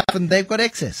don't have enough and they've got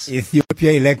excess.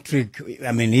 Ethiopia Electric,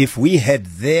 I mean, if we had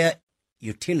their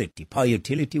power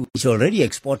utility, which already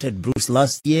exported, Bruce,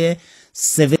 last year,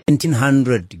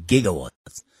 1,700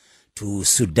 gigawatts to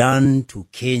Sudan, to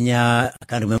Kenya, I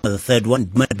can't remember the third one,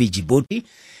 it might be Djibouti,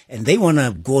 and they want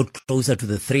to go closer to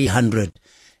the 3,000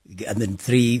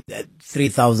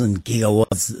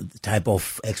 gigawatts type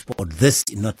of export.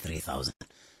 Not 3,000.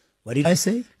 What did I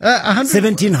say?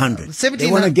 1,700. They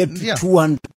want to get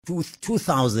to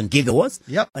 2,000 gigawatts,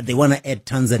 but they want to add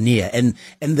Tanzania. And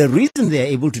the reason they're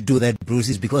able to do that, Bruce,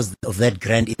 is because of that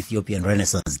grand Ethiopian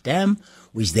Renaissance Dam,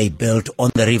 which they built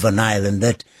on the River Nile, and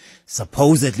that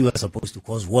supposedly was supposed to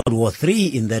cause World War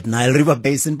III in that Nile River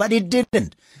basin, but it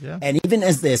didn't. Yeah. And even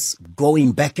as there's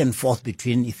going back and forth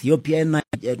between Ethiopia and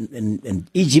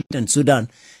Egypt and Sudan,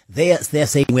 they're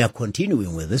saying we are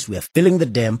continuing with this. We are filling the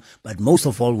dam, but most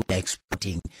of all, we are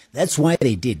exporting. That's why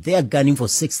they are gunning for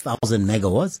 6,000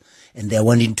 megawatts, and they're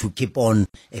wanting to keep on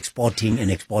exporting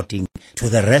to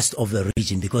the rest of the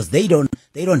region because they don't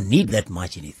need that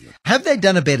much in Ethiopia. Have they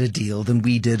done a better deal than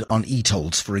we did on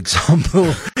e-tolls, for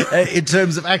example, in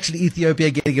terms of actually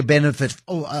Ethiopia getting a benefit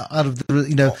out of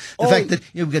the fact that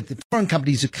we've got the foreign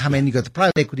companies who come in, you've got the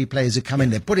private equity players who come in,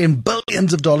 they put in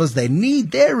billions of dollars, they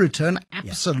need their return,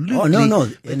 absolutely. Oh, no.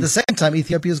 But at the same time,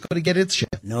 Ethiopia's got to get its share.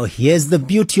 No, here's the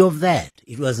beauty of that.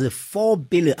 It was a $4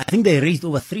 billion, I think they raised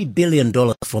over $3 billion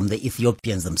from the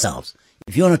Ethiopians themselves.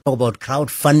 If you want to talk about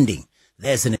crowdfunding,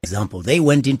 there's an example. They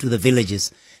went into the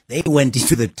villages, they went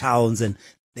into the towns, and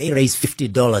they raised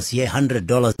 $50 here,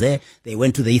 $100 there. They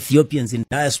went to the Ethiopians in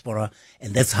diaspora,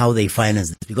 and that's how they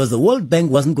financed it. Because the World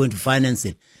Bank wasn't going to finance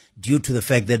it due to the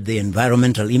fact that the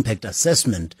environmental impact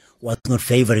assessment was not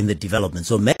favoring the development.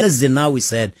 So matters now, we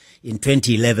said in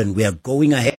 2011, we are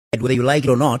going ahead, whether you like it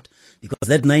or not, because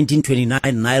that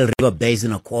 1929 Nile River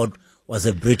Basin Accord was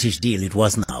a British deal. It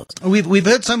wasn't out. We've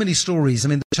heard so many stories. I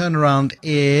mean, turnaround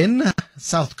in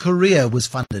South Korea was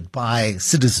funded by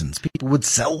citizens. People would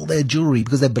sell their jewelry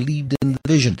because they believed in the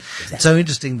vision. Exactly. It's so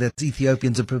interesting that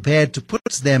Ethiopians are prepared to put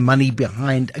their money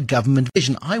behind a government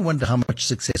vision. I wonder how much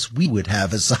success we would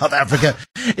have as South Africa.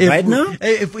 Now?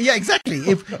 Yeah, exactly.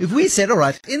 If we said, all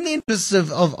right, in the interest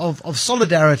of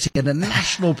solidarity and a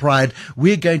national pride,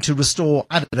 we're going to restore,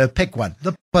 I don't know, pick one,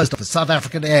 the Post Office, South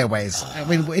African Airways, I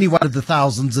mean, any one of the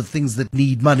thousands of things that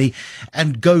need money,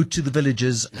 and go to the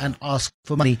villages and ask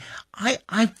for money.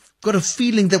 I've got a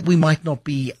feeling that we might not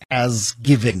be as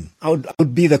giving. I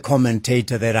would be the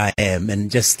commentator that I am and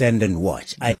just stand and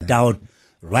watch. I doubt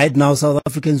right now South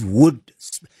Africans would,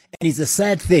 and it's a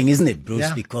sad thing, isn't it, Bruce?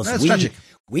 Yeah. Because tragic.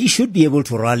 We should be able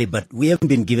to rally, but we haven't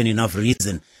been given enough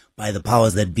reason by the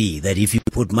powers that be, that if you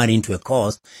put money into a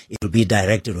cause, it will be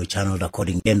directed or channeled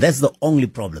accordingly. And that's the only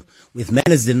problem. With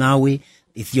Meles Zenawi,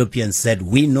 Ethiopians said,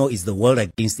 we know it's the world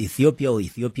against Ethiopia or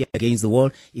Ethiopia against the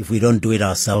world. If we don't do it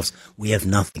ourselves, we have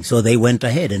nothing. So they went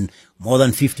ahead, and more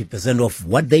than 50% of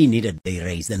what they needed, they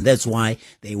raised. And that's why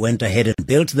they went ahead and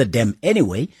built the dam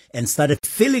anyway and started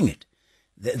filling it.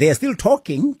 They are still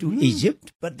talking to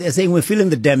Egypt, but they're saying we're filling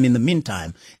the dam in the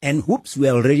meantime. And whoops,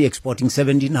 we're already exporting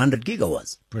 1,700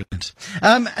 gigawatts. Brilliant.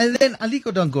 And then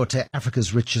Aliko Dangote,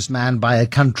 Africa's richest man by a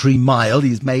country mile.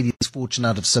 He's made his fortune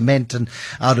out of cement and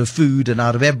out of food and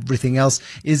out of everything else.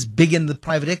 Is big in the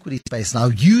private equity space now,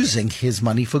 using his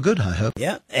money for good, I hope.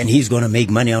 Yeah, and he's going to make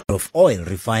money out of oil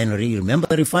refinery. Remember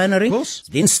the refinery? Of course. It's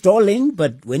been stalling,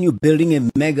 but when you're building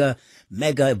a mega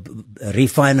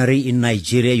refinery in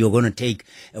Nigeria, you're going to take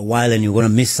a while and you're going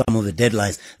to miss some of the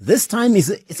deadlines. This time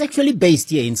it's actually based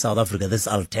here in South Africa. This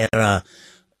Altera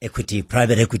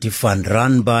private equity fund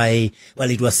run by,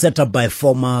 it was set up by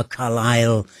former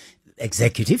Carlyle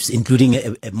executives, including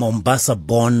a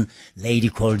Mombasa-born lady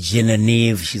called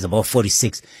Genevieve. She's about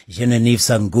 46, Genevieve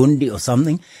Sangundi or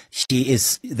something.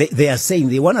 They are saying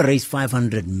they want to raise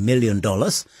 $500 million,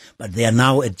 but they are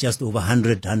now at just over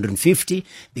 150,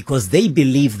 because they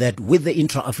believe that with the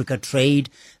intra-Africa trade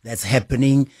that's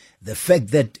happening, the fact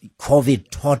that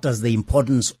COVID taught us the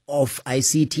importance of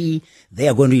ICT, they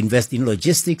are going to invest in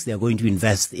logistics, they are going to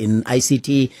invest in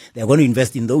ICT, they are going to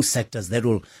invest in those sectors that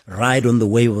will ride on the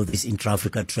wave of this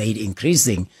intra-Africa trade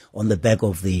increasing on the back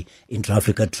of the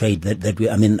intra-Africa trade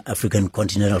African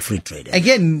continental free trade.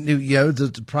 Again,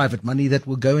 the private money that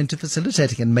will go into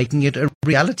facilitating and making it a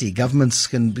reality. Governments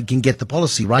can get the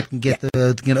policy right, can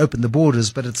open the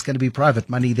borders, but it's going to be private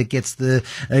money that gets the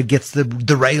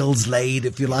rails laid,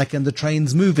 if you like, and the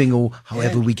trains moving, or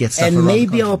however we get stuff around. And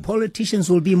maybe our politicians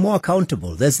will be more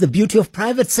accountable. That's the beauty of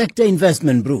private sector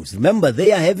investment, Bruce. Remember,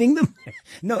 they are having them.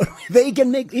 No, they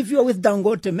can make, if you're with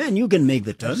Dangote, man, you can make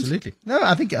the terms. Absolutely. No,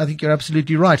 I think you're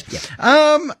absolutely right.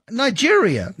 Yeah.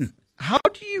 Nigeria. How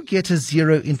do you get a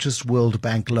zero interest World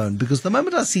Bank loan? Because the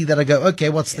moment I see that, I go, okay,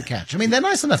 what's the catch? I mean, they're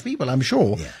nice enough people, I'm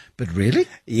sure. Yeah. But really?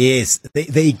 Yes,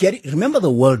 they get it. Remember, the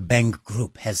World Bank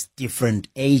Group has different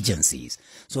agencies.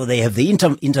 So they have the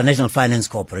International Finance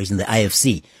Corporation, the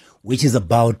IFC, which is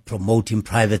about promoting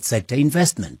private sector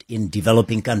investment in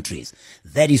developing countries.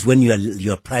 That is when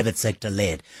you're private sector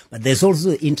led. But there's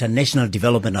also the International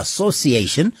Development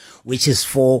Association, which is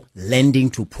for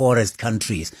lending to poorest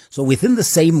countries. So within the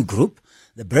same group,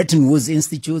 the Bretton Woods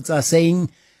institutions are saying,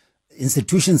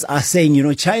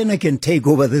 China can take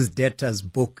over this debtors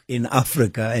book in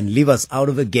Africa and leave us out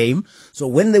of the game. So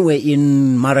when they were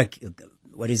in Marrakesh,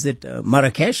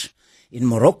 in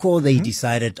Morocco, they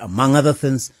decided, among other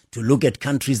things, to look at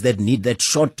countries that need that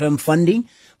short-term funding,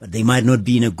 but they might not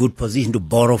be in a good position to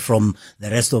borrow from the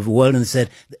rest of the world, and said,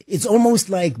 it's almost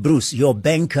like, Bruce, your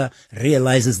banker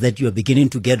realizes that you're beginning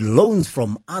to get loans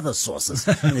from other sources.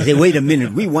 And they say, wait a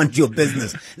minute, we want your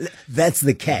business. That's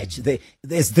the catch.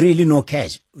 There's really no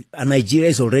catch. Nigeria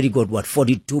has already got,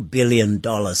 $42 billion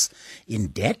in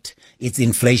debt. Its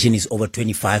inflation is over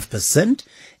 25%.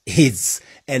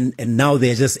 And now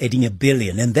they're just adding $1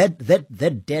 billion. And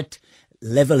that debt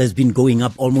level has been going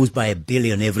up almost by $1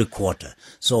 billion every quarter.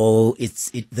 So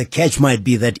the catch might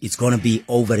be that it's going to be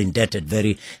over indebted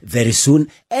very, very soon.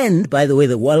 And by the way,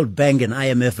 the World Bank and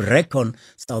IMF reckon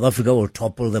South Africa will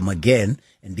topple them again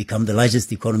and become the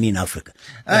largest economy in Africa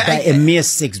by a mere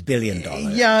 $6 billion.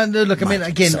 Yeah, no, look, I mean,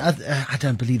 again, I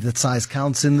don't believe that size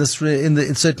counts in this,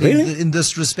 certainly in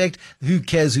this respect. Who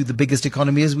cares who the biggest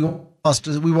economy is? We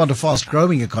want a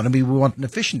fast-growing economy. We want an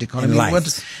efficient economy. We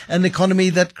want an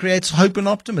economy that creates hope and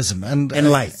optimism. And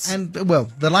lights.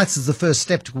 The lights is the first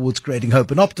step towards creating hope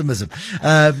and optimism.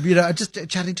 Just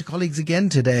chatting to colleagues again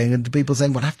today, and people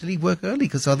saying, well, I have to leave work early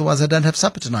because otherwise I don't have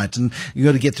supper tonight. And you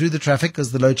got to get through the traffic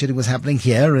because the load shedding was happening here.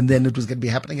 here, and then it was going to be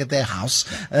happening at their house.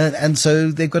 And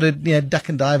so they've got to duck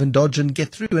and dive and dodge and get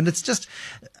through. And it's just,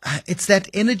 it's that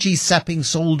energy-sapping,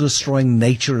 soul-destroying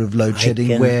nature of load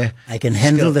shedding where... I can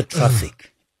handle the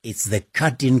traffic. It's the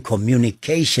cut in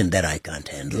communication that I can't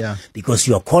handle. Yeah. Because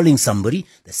you are calling somebody,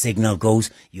 the signal goes,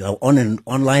 you are on an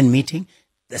online meeting,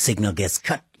 the signal gets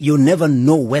cut. You never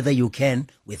know whether you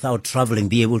can, without traveling,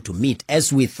 be able to meet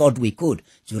as we thought we could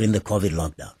during the COVID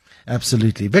lockdown.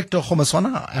 Absolutely. Victor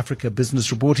Khomaswana, our Africa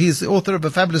Business Report. He is the author of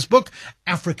a fabulous book,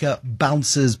 Africa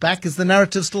Bounces Back. Is the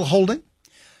narrative still holding?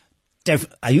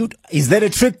 Is that a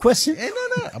trick question?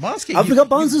 No, I'm asking. Africa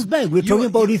bounces back. We're talking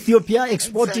about Ethiopia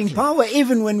exporting power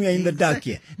even when we're in the dark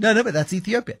here. No, but that's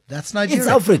Ethiopia. That's Nigeria. It's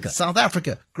Africa. South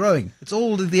Africa, growing. It's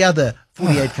all the other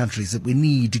 48 countries that we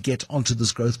need to get onto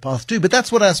this growth path too. But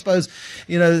that's what I suppose,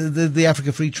 the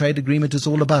Africa Free Trade Agreement is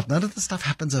all about. None of the stuff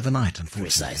happens overnight,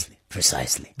 unfortunately.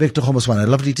 Precisely. Victor Khomaswana,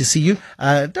 lovely to see you.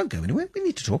 Don't go anywhere. We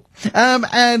need to talk.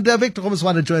 And Victor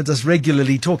Khomaswana joins us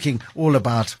regularly talking all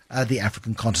about the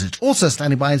African continent. Also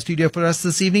standing by in studio for us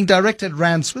this evening, Director at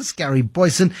Rand Swiss, Gary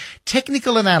Boyson.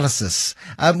 Technical analysis.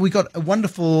 We got a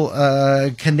wonderful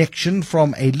connection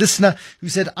from a listener who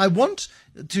said, I want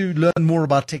to learn more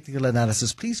about technical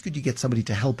analysis. Please, could you get somebody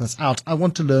to help us out? I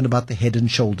want to learn about the head and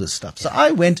shoulders stuff. So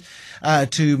I went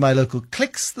to my local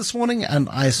Clicks this morning and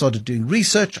I started doing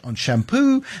research on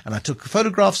shampoo, and I took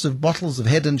photographs of bottles of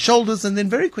head and shoulders, and then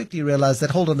very quickly realized that,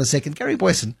 hold on a second, Gary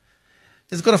Boyson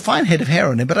has got a fine head of hair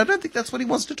on him, but I don't think that's what he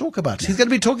wants to talk about. He's going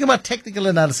to be talking about technical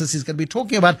analysis. He's going to be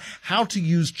talking about how to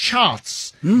use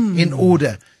charts in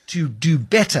order to do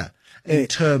better.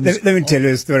 Let me tell you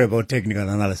a story about technical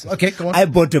analysis. Okay, go on. I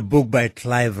bought a book by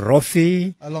Clive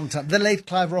Roffey. A long time. The late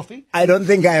Clive Roffey? I don't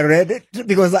think I read it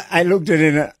because I looked at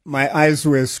it and my eyes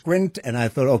were squint and I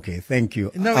thought, okay, thank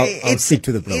you. No, I'll stick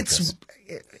to the brokers.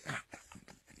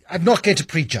 I'm not going to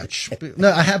prejudge.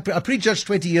 No, I prejudged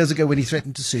 20 years ago when he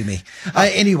threatened to sue me.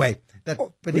 Anyway.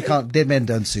 But he can't. Dead men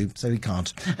don't sue, so he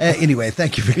can't. Anyway,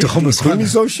 thank you, Victor Khomaswana.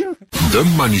 So sure. The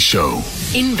Money Show.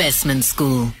 Investment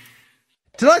School.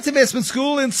 Tonight's Investment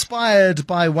School inspired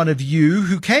by one of you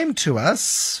who came to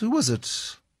us. Who was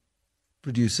it?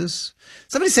 Producers.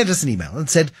 Somebody sent us an email and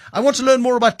said, I want to learn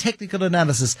more about technical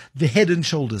analysis, the head and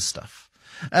shoulders stuff.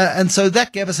 And so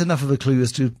that gave us enough of a clue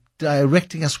as to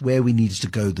directing us where we needed to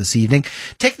go this evening.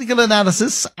 Technical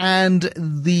analysis, and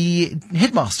the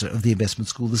headmaster of the investment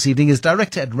school this evening is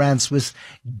Director at Rand Swiss,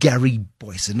 Gary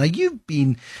Boyson. Now, you've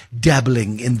been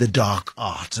dabbling in the dark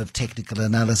art of technical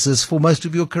analysis for most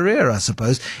of your career, I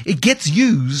suppose. It gets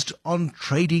used on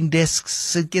trading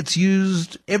desks. It gets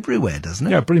used everywhere, doesn't it?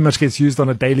 Yeah, pretty much gets used on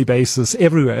a daily basis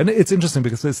everywhere. And it's interesting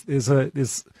because there's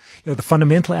the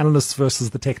fundamental analysts versus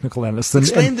the technical analysts.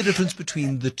 Explain the difference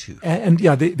between the two.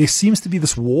 There seems to be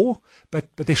this war, but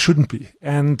there shouldn't be.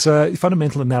 And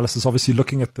fundamental analysis, obviously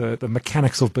looking at the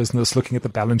mechanics of business, looking at the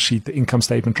balance sheet, the income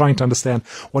statement, trying to understand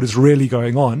what is really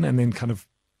going on, and then kind of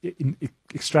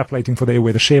extrapolating for there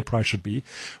where the share price should be.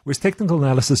 Whereas technical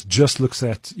analysis just looks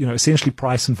at, essentially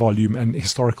price and volume and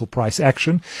historical price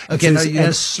action. Okay, now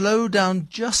you slow down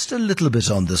just a little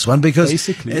bit on this one, because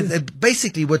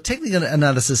basically what technical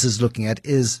analysis is looking at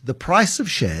is the price of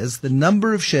shares, the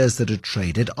number of shares that are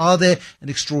traded. Are there an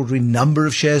extraordinary number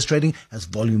of shares trading? Has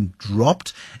volume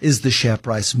dropped? Is the share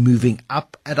price moving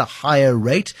up at a higher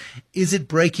rate? Is it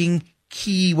breaking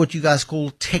key, what you guys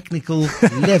call technical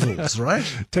levels, right?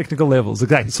 Technical levels,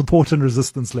 exactly. Support and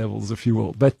resistance levels, if you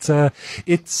will. But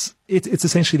it's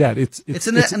essentially that. It's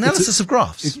an analysis of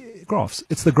graphs. Graphs.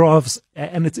 It's the graphs,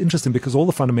 and it's interesting because all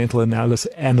the fundamental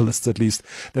analysts, at least,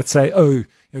 that say,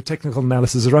 technical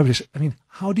analysis is rubbish. I mean,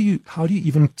 how do you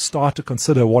even start to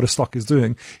consider what a stock is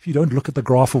doing if you don't look at the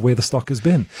graph of where the stock has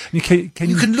been? You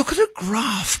can look at a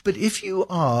graph, but if you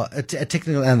are a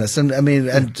technical analyst, and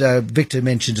Victor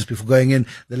mentioned just before going in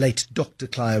the late Dr.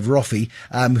 Clive Roffey,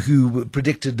 who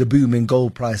predicted the boom in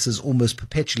gold prices almost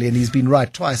perpetually, and he's been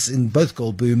right twice in both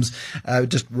gold booms,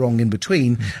 just wrong in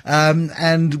between,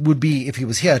 and would be, if he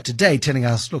was here today, telling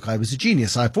us, look, I was a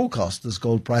genius. I forecast this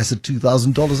gold price at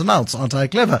 $2,000 an ounce. Aren't I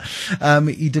clever?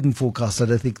 He didn't forecast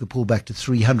that. I think the pullback to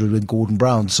 300 when Gordon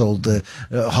Brown sold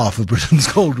half of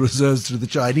Britain's gold reserves to the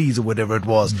Chinese or whatever it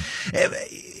was.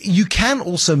 You can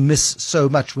also miss so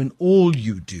much when all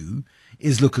you do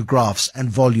is look at graphs and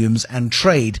volumes and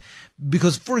trade.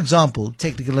 Because, for example,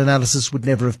 technical analysis would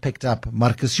never have picked up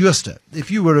Marcus Jooste.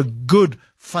 If you were a good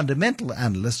fundamental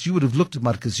analyst, you would have looked at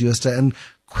Marcus Jooste and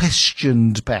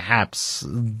questioned perhaps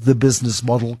the business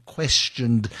model,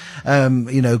 questioned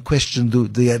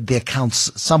the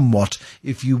accounts somewhat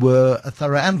if you were a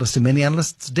thorough analyst, and many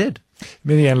analysts did.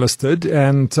 Many analysts did,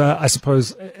 and I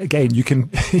suppose, again, you can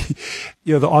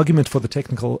the argument for the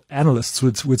technical analysts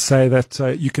would say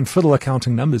that you can fiddle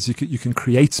accounting numbers, you can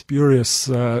create spurious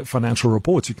financial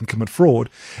reports, you can commit fraud,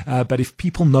 but if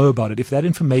people know about it, if that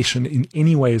information in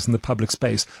any way is in the public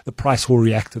space, the price will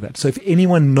react to that. So if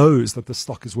anyone knows that the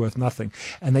stock is worth nothing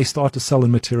and they start to sell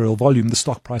in material volume, the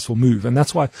stock price will move. And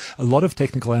that's why a lot of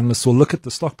technical analysts will look at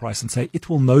the stock price and say it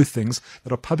will know things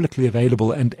that are publicly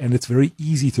available, and it's very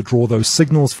easy to draw those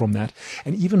signals from that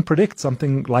and even predict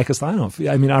something like a Steinhoff.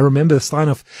 I mean, I remember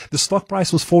Steinhoff, the stock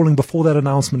price was falling before that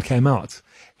announcement came out.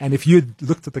 And if you had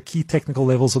looked at the key technical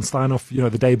levels on Steinhoff,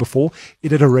 the day before,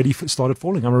 it had already started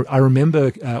falling. I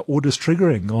remember orders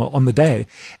triggering on the day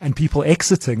and people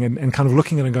exiting and kind of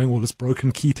looking at it and going, well, it's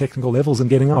broken key technical levels, and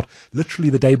getting out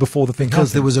literally the day before the thing happened.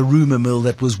 Because there was a rumor mill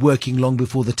that was working long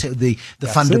before the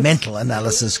fundamental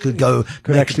analysis could go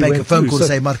make a phone call and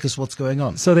say, Marcus, what's going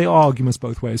on? So there are arguments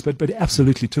both ways, but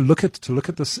absolutely to look at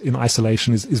this in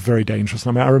isolation is very dangerous.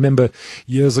 I mean, I remember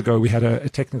years ago we had a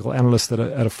technical analyst at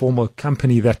a former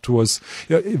company that was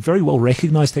very well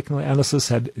recognized technical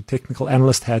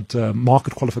analyst, had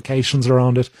market qualifications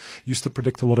around it, used to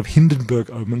predict a lot of Hindenburg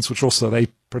omens, which also they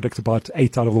predict about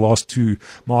 8 out of the last 2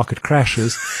 market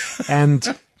crashes.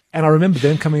 And I remember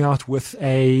them coming out with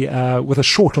a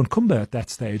short on Kumba at that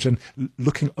stage and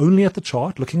looking only at the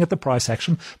chart, looking at the price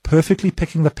action, perfectly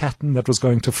picking the pattern that was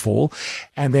going to fall,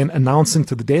 and then announcing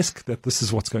to the desk that this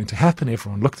is what's going to happen.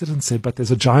 Everyone looked at it and said, but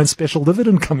there's a giant special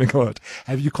dividend coming out.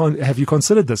 Have you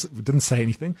considered this? We didn't say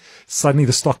anything. Suddenly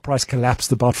the stock price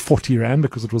collapsed about 40 Rand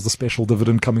because it was the special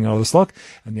dividend coming out of the stock.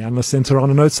 And the analyst sent around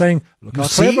a note saying, look how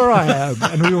clever I am.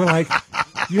 And we were like,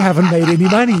 you haven't made any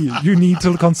money. You need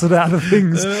to consider other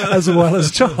things as well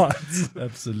as charts.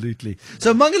 Absolutely.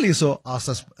 So Mangaliso asked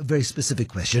us a very specific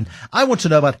question. I want to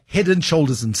know about head and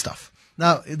shoulders and stuff.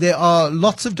 Now, there are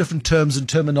lots of different terms and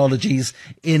terminologies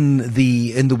in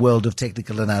the world of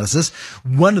technical analysis.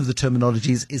 One of the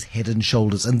terminologies is head and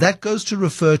shoulders, and that goes to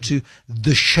refer to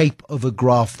the shape of a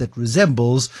graph that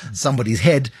resembles somebody's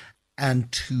head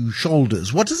and 2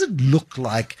 shoulders. What does it look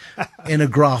like in a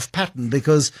graph pattern?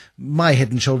 Because my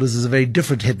head and shoulders is a very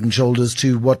different head and shoulders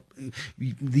to what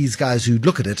these guys who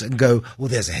look at it and go, well,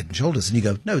 there's a head and shoulders. And you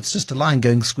go, no, it's just a line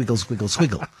going squiggle, squiggle,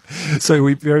 squiggle. So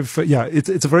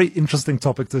it's a very interesting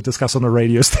topic to discuss on a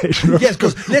radio station. Yes,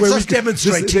 because let's just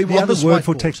demonstrate. The other word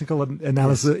for technical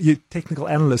analysis, yes. Technical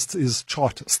analysts is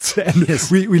chartists. And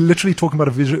yes. We're literally talking about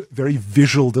a very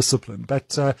visual discipline.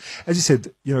 But as you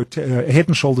said, head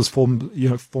and shoulders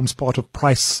forms part of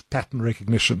price pattern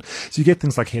recognition. So you get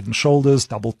things like head and shoulders,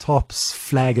 double tops,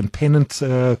 flag and pennant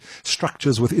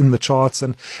structures within the charts.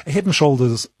 And a head and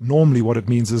shoulders, normally what it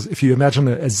means is if you imagine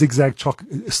a zigzag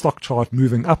stock chart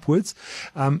moving upwards,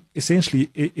 essentially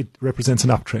it represents an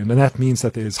uptrend. And that means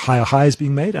that there's higher highs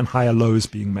being made and higher lows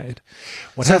being made.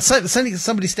 So it's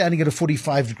somebody standing at a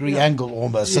 45-degree angle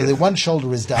almost. So the one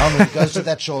shoulder is down and it goes to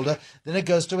that shoulder, then it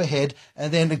goes to a head,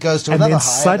 and then it goes to another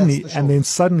high. And then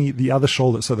suddenly the other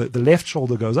shoulder, so the left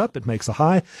shoulder goes up, it makes a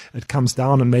high, it comes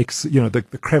down and makes,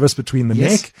 the crevice between the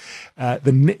neck.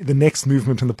 The next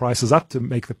movement in the price is up to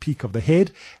make the peak of the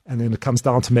head, and then it comes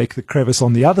down to make the crevice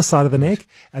on the other side of the neck,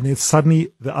 and then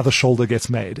suddenly the other shoulder gets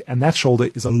made, and that shoulder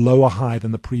is a lower high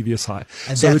than the previous high.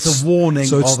 And so that's a warning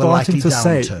of a likely downturn. So it's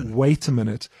starting to say, wait a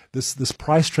minute, this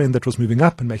price trend that was moving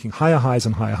up and making higher highs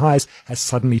and higher highs has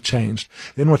suddenly changed.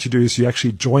 Then what you do is you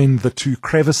actually join the 2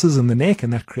 crevices in the neck,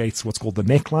 and that creates what's called the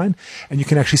neckline, and you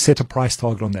can actually set a price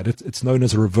target on that. It's known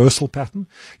as a reversal pattern.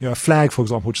 A flag, for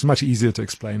example, which is much easier to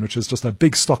explain, which is just a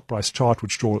big stock price chart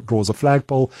which draws a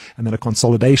flagpole, and then a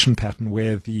consolidation pattern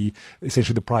where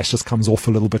essentially the price just comes off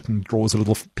a little bit and draws a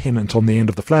little pennant on the end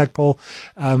of the flagpole.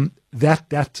 That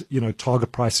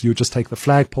target price, you would just take the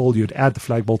flagpole, you'd add the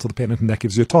flagpole to the pennant, and that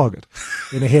gives you a target.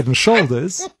 In a head and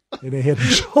shoulders, I mean,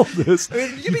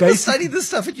 you study this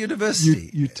stuff at university.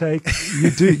 You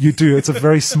do. It's a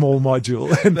very small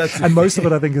module, and most of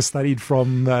it I think is studied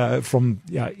from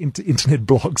internet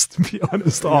blogs. To be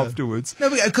honest, afterwards. No,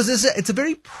 because it's a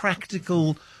very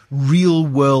practical, real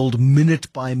world,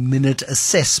 minute by minute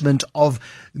assessment of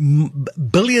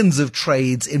billions of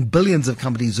trades in billions of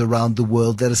companies around the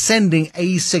world that are sending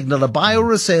a signal, a buy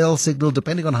or a sell signal,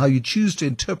 depending on how you choose to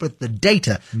interpret the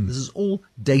data. This is all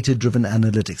data-driven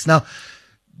analytics. Now,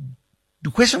 the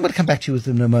question I'm going to come back to you with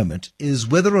in a moment is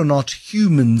whether or not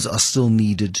humans are still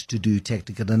needed to do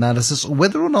technical analysis, or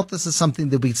whether or not this is something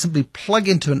that we simply plug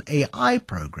into an AI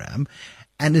program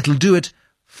and it'll do it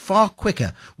far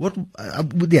quicker.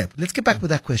 Let's get back with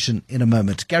that question in a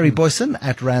moment. Gary Boyson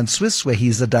at Rand Swiss, where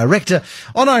he's a director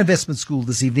on our investment school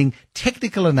this evening.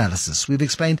 Technical analysis. We've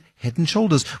explained Head and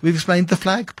Shoulders. We've explained the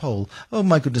flagpole. Oh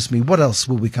my goodness me. What else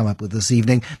will we come up with this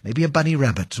evening? Maybe a bunny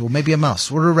rabbit, or maybe a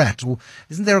mouse, or a rat, or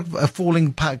isn't there a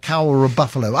falling cow or a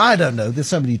buffalo? I don't know. There's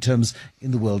so many terms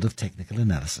in the world of technical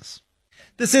analysis.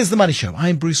 This is The Money Show.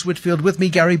 I'm Bruce Whitfield. With me,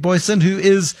 Gary Boyson, who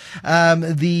is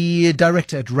the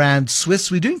director at Rand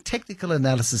Swiss. We're doing technical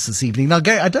analysis this evening. Now,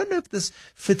 Gary, I don't know if this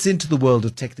fits into the world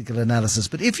of technical analysis,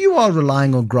 but if you are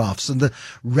relying on graphs and the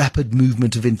rapid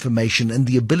movement of information and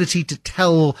the ability to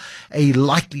tell a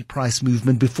likely price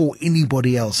movement before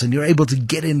anybody else, and you're able to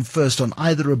get in first on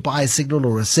either a buy signal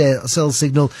or a sell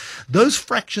signal, those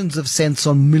fractions of cents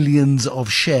on millions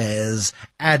of shares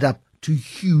add up to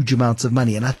huge amounts of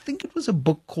money. And I think it was a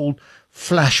book called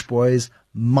Flash Boys,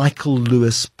 Michael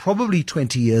Lewis, probably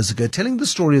 20 years ago, telling the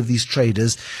story of these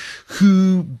traders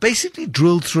who basically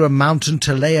drilled through a mountain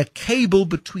to lay a cable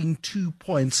between 2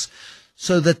 points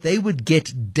so that they would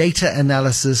get data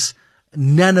analysis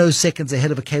nanoseconds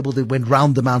ahead of a cable that went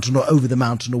round the mountain or over the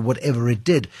mountain or whatever it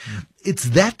did. It's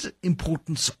that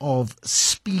importance of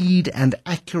speed and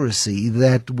accuracy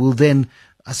that will then,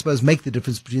 I suppose, make the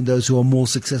difference between those who are more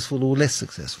successful or less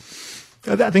successful.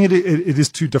 I think it is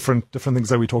two different things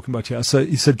that we're talking about here. So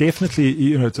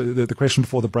definitely, the question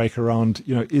before the break around,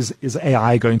 is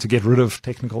AI going to get rid of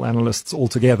technical analysts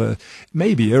altogether?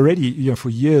 Maybe. Already,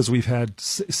 for years we've had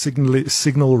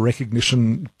signal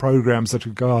recognition programs that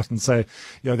would go out and say,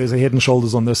 there's a Head and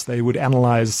Shoulders on this. They would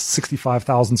analyze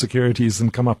 65,000 securities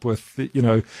and come up with,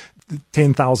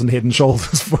 10,000 Head and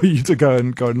Shoulders for you to go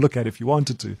and look at if you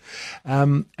wanted to.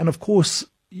 And of course,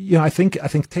 I think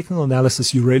technical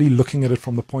analysis, you're really looking at it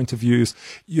from the point of view is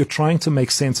you're trying to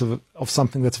make sense of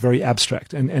something that's very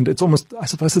abstract. And it's almost, I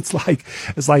suppose it's like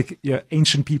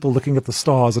ancient people looking at the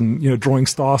stars and, drawing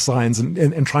star signs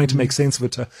and trying to make sense of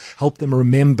it to help them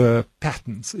remember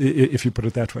patterns, if you put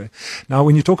it that way. Now,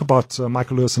 when you talk about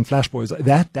Michael Lewis and Flash Boys,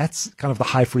 that's kind of the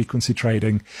high frequency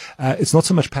trading. It's not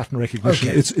so much pattern recognition.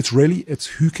 Okay. It's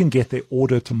who can get their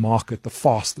order to market the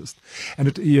fastest.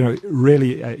 And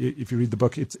really, if you read the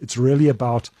book, it's really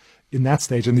about, in that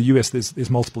stage, in the US, there's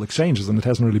multiple exchanges, and it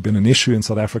hasn't really been an issue in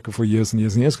South Africa for years and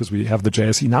years and years because we have the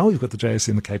JSE. Now we've got the JSE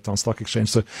and the Cape Town Stock Exchange,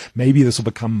 so maybe this will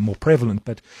become more prevalent.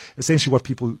 But essentially what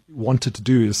people wanted to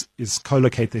do is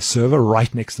co-locate their server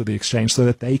right next to the exchange so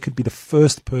that they could be the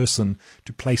first person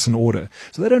to place an order.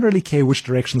 So they don't really care which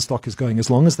direction stock is going, as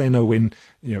long as they know when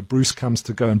Bruce comes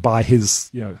to go and buy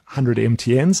his 100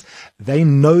 MTNs, they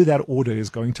know that order is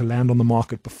going to land on the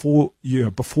market before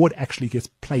it actually gets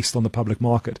placed on the public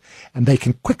market. And they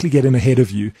can quickly get in ahead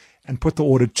of you and put the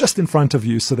order just in front of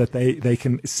you so that they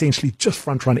can essentially just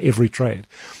front run every trade.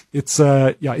 It's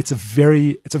a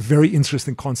very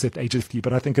interesting concept, HFT,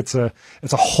 but I think it's a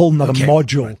whole nother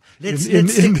module. Right. Let's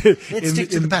stick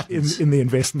to the patterns in the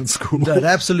investment school. No,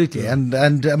 absolutely. And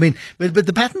I mean, but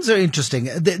the patterns are interesting.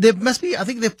 There must be, I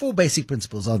think there are 4 basic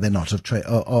principles, are there not, of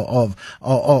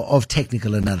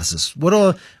technical analysis?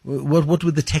 What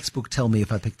would the textbook tell me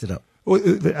if I picked it up? Well,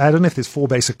 I don't know if there's 4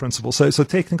 basic principles. So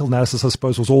technical analysis, I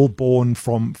suppose, was all born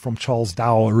from Charles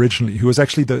Dow originally, who was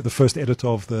actually the first editor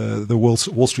of the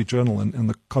Wall Street Journal and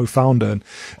the co-founder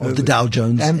of the Dow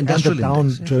Jones Industrial Index. And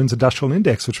the Dow Jones Industrial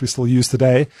Index, which we still use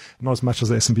today, not as much as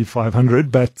the S&P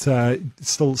 500, but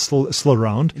still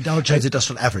around. Dow Jones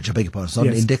Industrial Average, I beg your pardon. It's not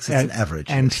an index, it's an average.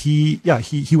 And he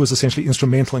was essentially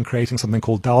instrumental in creating something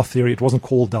called Dow theory. It wasn't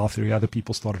called Dow theory; other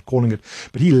people started calling it,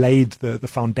 but he laid the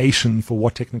foundation for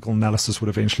what technical analysis would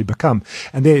eventually become.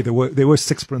 And there were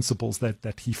 6 principles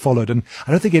that he followed. And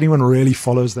I don't think anyone really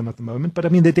follows them at the moment, but I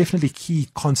mean, they're definitely key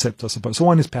concepts, I suppose. So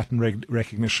one is pattern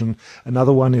recognition.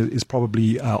 Another one is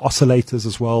probably oscillators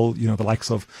as well, the likes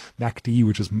of MACD,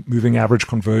 which is moving average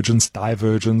convergence,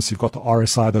 divergence. You've got the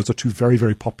RSI. Those are 2 very,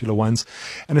 very popular ones.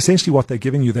 And essentially what they're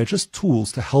giving you, they're just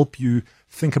tools to help you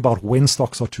think about when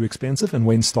stocks are too expensive and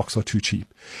when stocks are too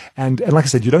cheap. And like I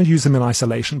said, you don't use them in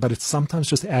isolation, but it sometimes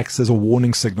just acts as a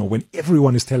warning signal when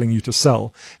everyone is telling you to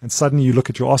sell. And suddenly you look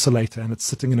at your oscillator and it's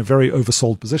sitting in a very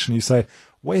oversold position. You say,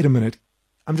 wait a minute,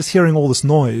 I'm just hearing all this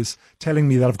noise telling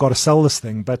me that I've got to sell this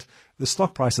thing, but the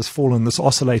stock price has fallen. This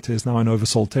oscillator is now in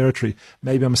oversold territory.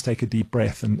 Maybe I must take a deep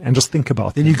breath and just think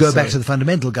about Then you go back to the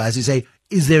fundamental guys who say,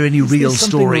 is there any real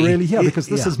story? Really here? Because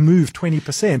this has moved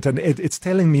 20%, and it's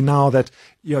telling me now that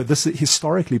this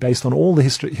historically, based on all the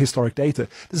historic data,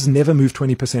 this has never moved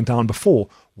 20% down before.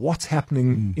 What's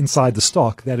happening inside the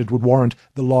stock that it would warrant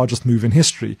the largest move in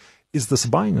history? is this a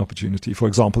buying opportunity, for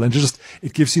example? And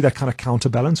it gives you that kind of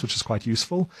counterbalance, which is quite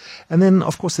useful. And then,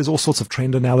 of course, there's all sorts of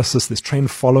trend analysis. There's trend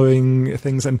following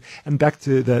things. And back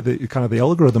to the kind of the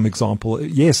algorithm example.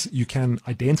 Yes, you can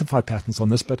identify patterns on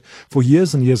this, but for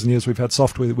years and years and years, we've had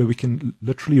software where we can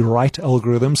literally write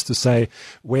algorithms to say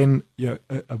when,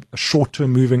 a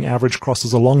short-term moving average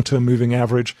crosses a long-term moving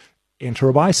average, enter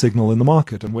a buy signal in the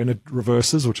market. And when it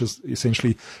reverses, which is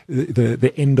essentially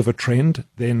the end of a trend,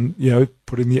 then,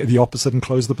 put in the opposite and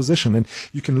close the position. And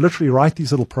you can literally write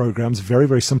these little programs very,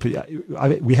 very simply.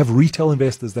 We have retail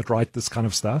investors that write this kind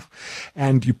of stuff,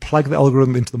 and you plug the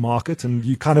algorithm into the market and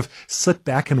you kind of sit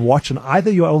back and watch, and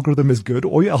either your algorithm is good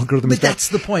or your algorithm is bad. But that's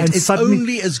the point. It's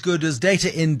only as good as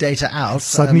data in, data out.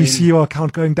 Suddenly you see your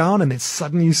account going down, and then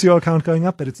suddenly you see your account going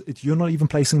up, but you're not even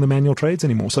placing the manual trades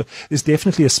anymore. So there's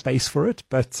definitely a space for it,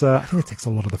 but I think it takes a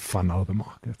lot of the fun out of the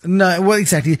market. No, well,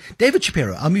 exactly. David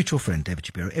Shapiro, our mutual friend, David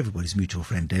Shapiro, everybody's mutual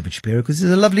friend, David Shapiro, because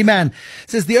he's a lovely man,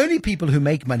 says the only people who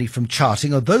make money from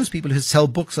charting are those people who sell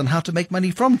books on how to make money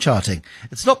from charting.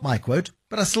 It's not my quote,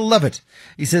 but I still love it.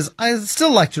 He says, I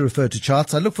still like to refer to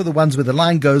charts. I look for the ones where the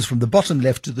line goes from the bottom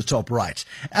left to the top right.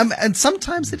 And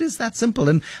sometimes it is that simple.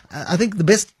 And I think the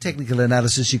best technical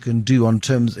analysis you can do in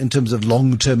terms of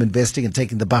long-term investing and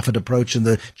taking the Buffett approach and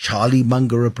the Charlie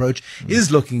Munger approach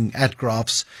is looking at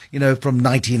graphs, from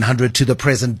 1900 to the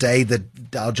present day, the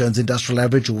Dow Jones Industrial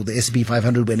Average or the S&P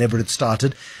 500, whenever it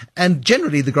started. And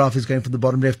generally the graph is going from the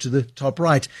bottom left to the top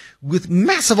right with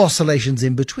massive oscillations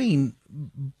in between.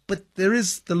 But there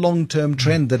is the long-term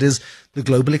trend that is the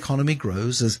global economy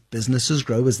grows as businesses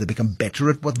grow, as they become better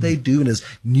at what they do, and as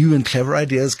new and clever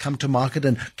ideas come to market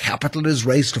and capital is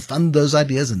raised to fund those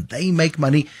ideas and they make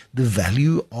money, the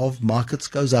value of markets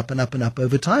goes up and up and up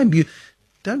over time. You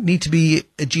don't need to be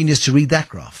a genius to read that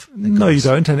graph. No, you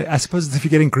don't. And I suppose it's if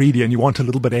you're getting greedy and you want a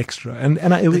little bit extra.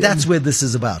 But that's where this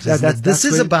is about, isn't it? This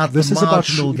is about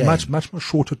gain. Much more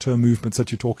shorter term movements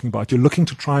that you're talking about. You're looking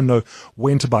to try and know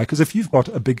when to buy. Because if you've got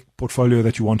a big portfolio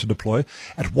that you want to deploy,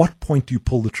 at what point do you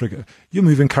pull the trigger? You're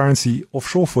moving currency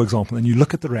offshore, for example, and you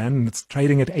look at the rand and it's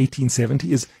trading at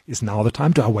 1870. Is now the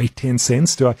time? Do I wait 10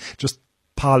 cents? Do I just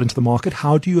pile into the market?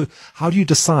 How do you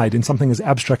decide in something as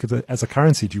abstract as a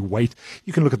currency? Do you wait?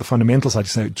 You can look at the fundamental side. You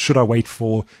say, should I wait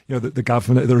for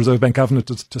the Reserve Bank governor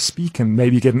to speak and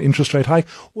maybe get an interest rate hike?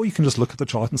 Or you can just look at the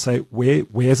chart and say,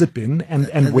 where's it been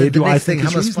and where do I think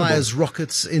it's reasonable? Hamas fires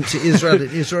rockets into Israel,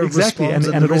 and Israel exactly. responds,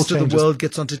 and the rest of the world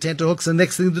gets onto tenterhooks, and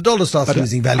next thing the dollar starts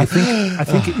losing value. I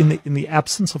think in the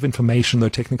absence of information, though,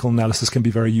 technical analysis can be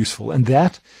very useful, and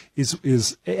that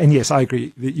is and yes, I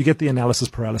agree. You get the analysis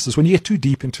paralysis when you get too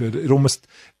deep into it.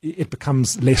 It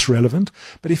becomes less relevant.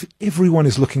 But if everyone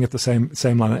is looking at the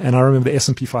same line, and I remember the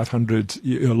S&P 500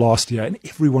 last year, and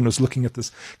everyone was looking at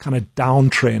this kind of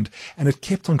downtrend, and it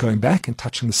kept on going back and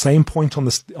touching the same point on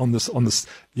this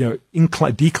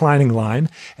declining line,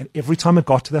 and every time it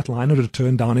got to that line, it would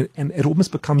turn down, and it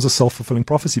almost becomes a self-fulfilling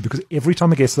prophecy, because every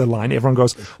time it gets to the line, everyone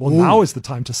goes, well, now is the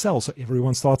time to sell, so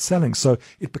everyone starts selling. So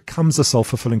it becomes a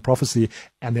self-fulfilling prophecy,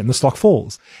 and then the stock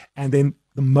falls. And then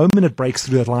the moment it breaks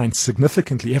through that line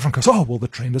significantly, everyone goes, oh, well, the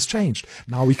trend has changed.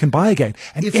 Now we can buy again.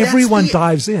 And everyone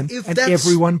dives in and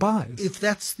everyone buys. If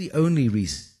that's the only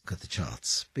reason, look at the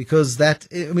charts, because that's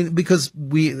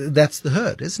the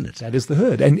herd, isn't it? That is the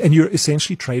herd. And you're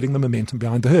essentially trading the momentum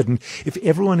behind the herd. And if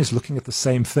everyone is looking at the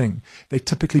same thing, they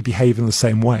typically behave in the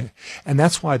same way. And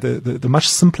that's why the much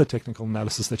simpler technical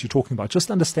analysis that you're talking about,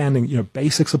 just understanding,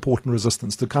 basic support and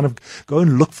resistance, to kind of go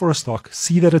and look for a stock,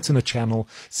 see that it's in a channel,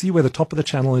 see where the top of the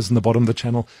channel is and the bottom of the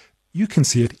channel. You can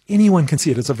see it. Anyone can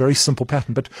see it. It's a very simple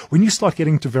pattern. But when you start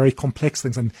getting to very complex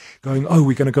things and going, oh,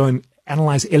 we're going to go and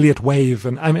analyze Elliott wave.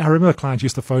 And I remember a client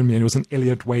used to phone me, and he was an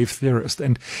Elliott wave theorist.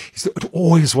 And he said it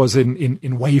always was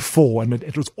in wave 4, and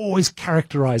it was always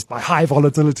characterized by high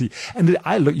volatility. And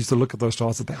I used to look at those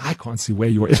charts and think, I can't see where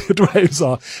your Elliott waves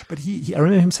are. But I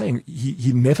remember him saying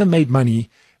he never made money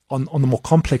on the more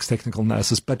complex technical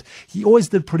analysis, but he always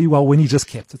did pretty well when he just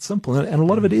kept it simple. And a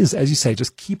lot of it is, as you say,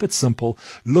 just keep it simple.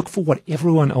 Look for what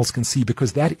everyone else can see,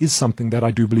 because that is something that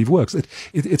I do believe works.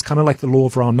 It's kind of like the law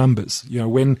of round numbers.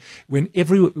 When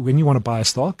you want to buy a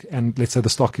stock, and let's say the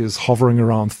stock is hovering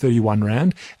around 31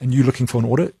 Rand, and you're looking for an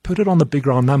order, put it on the big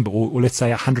round number, or let's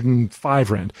say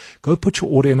 105 Rand. Go put your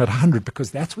order in at 100,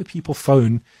 because that's where people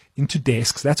phone into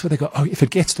desks. That's where they go, oh, if it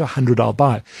gets to 100, I'll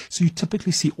buy. So you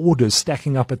typically see orders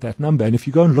stacking up at that number. And if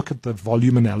you go and look at the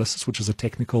volume analysis, which is a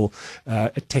technical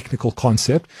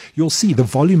concept, you'll see the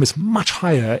volume is much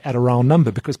higher at a round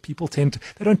number, because people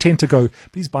don't tend to go,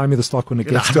 please buy me the stock when it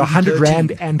gets to 100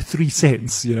 Rand and 3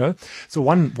 cents, So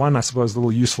one, I suppose,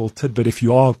 little useful tidbit, if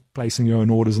you are placing your own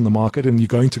orders in the market and you're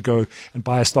going to go and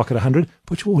buy a stock at 100,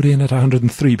 put your order in at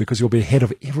 103 because you'll be ahead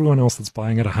of everyone else that's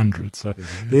buying at 100. So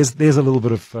there's a little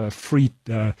bit of free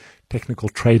technical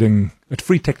trading tip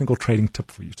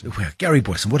for you too. Gary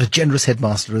Boyson, what a generous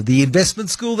headmaster of the investment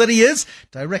school that he is,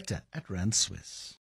 director at Rand Swiss.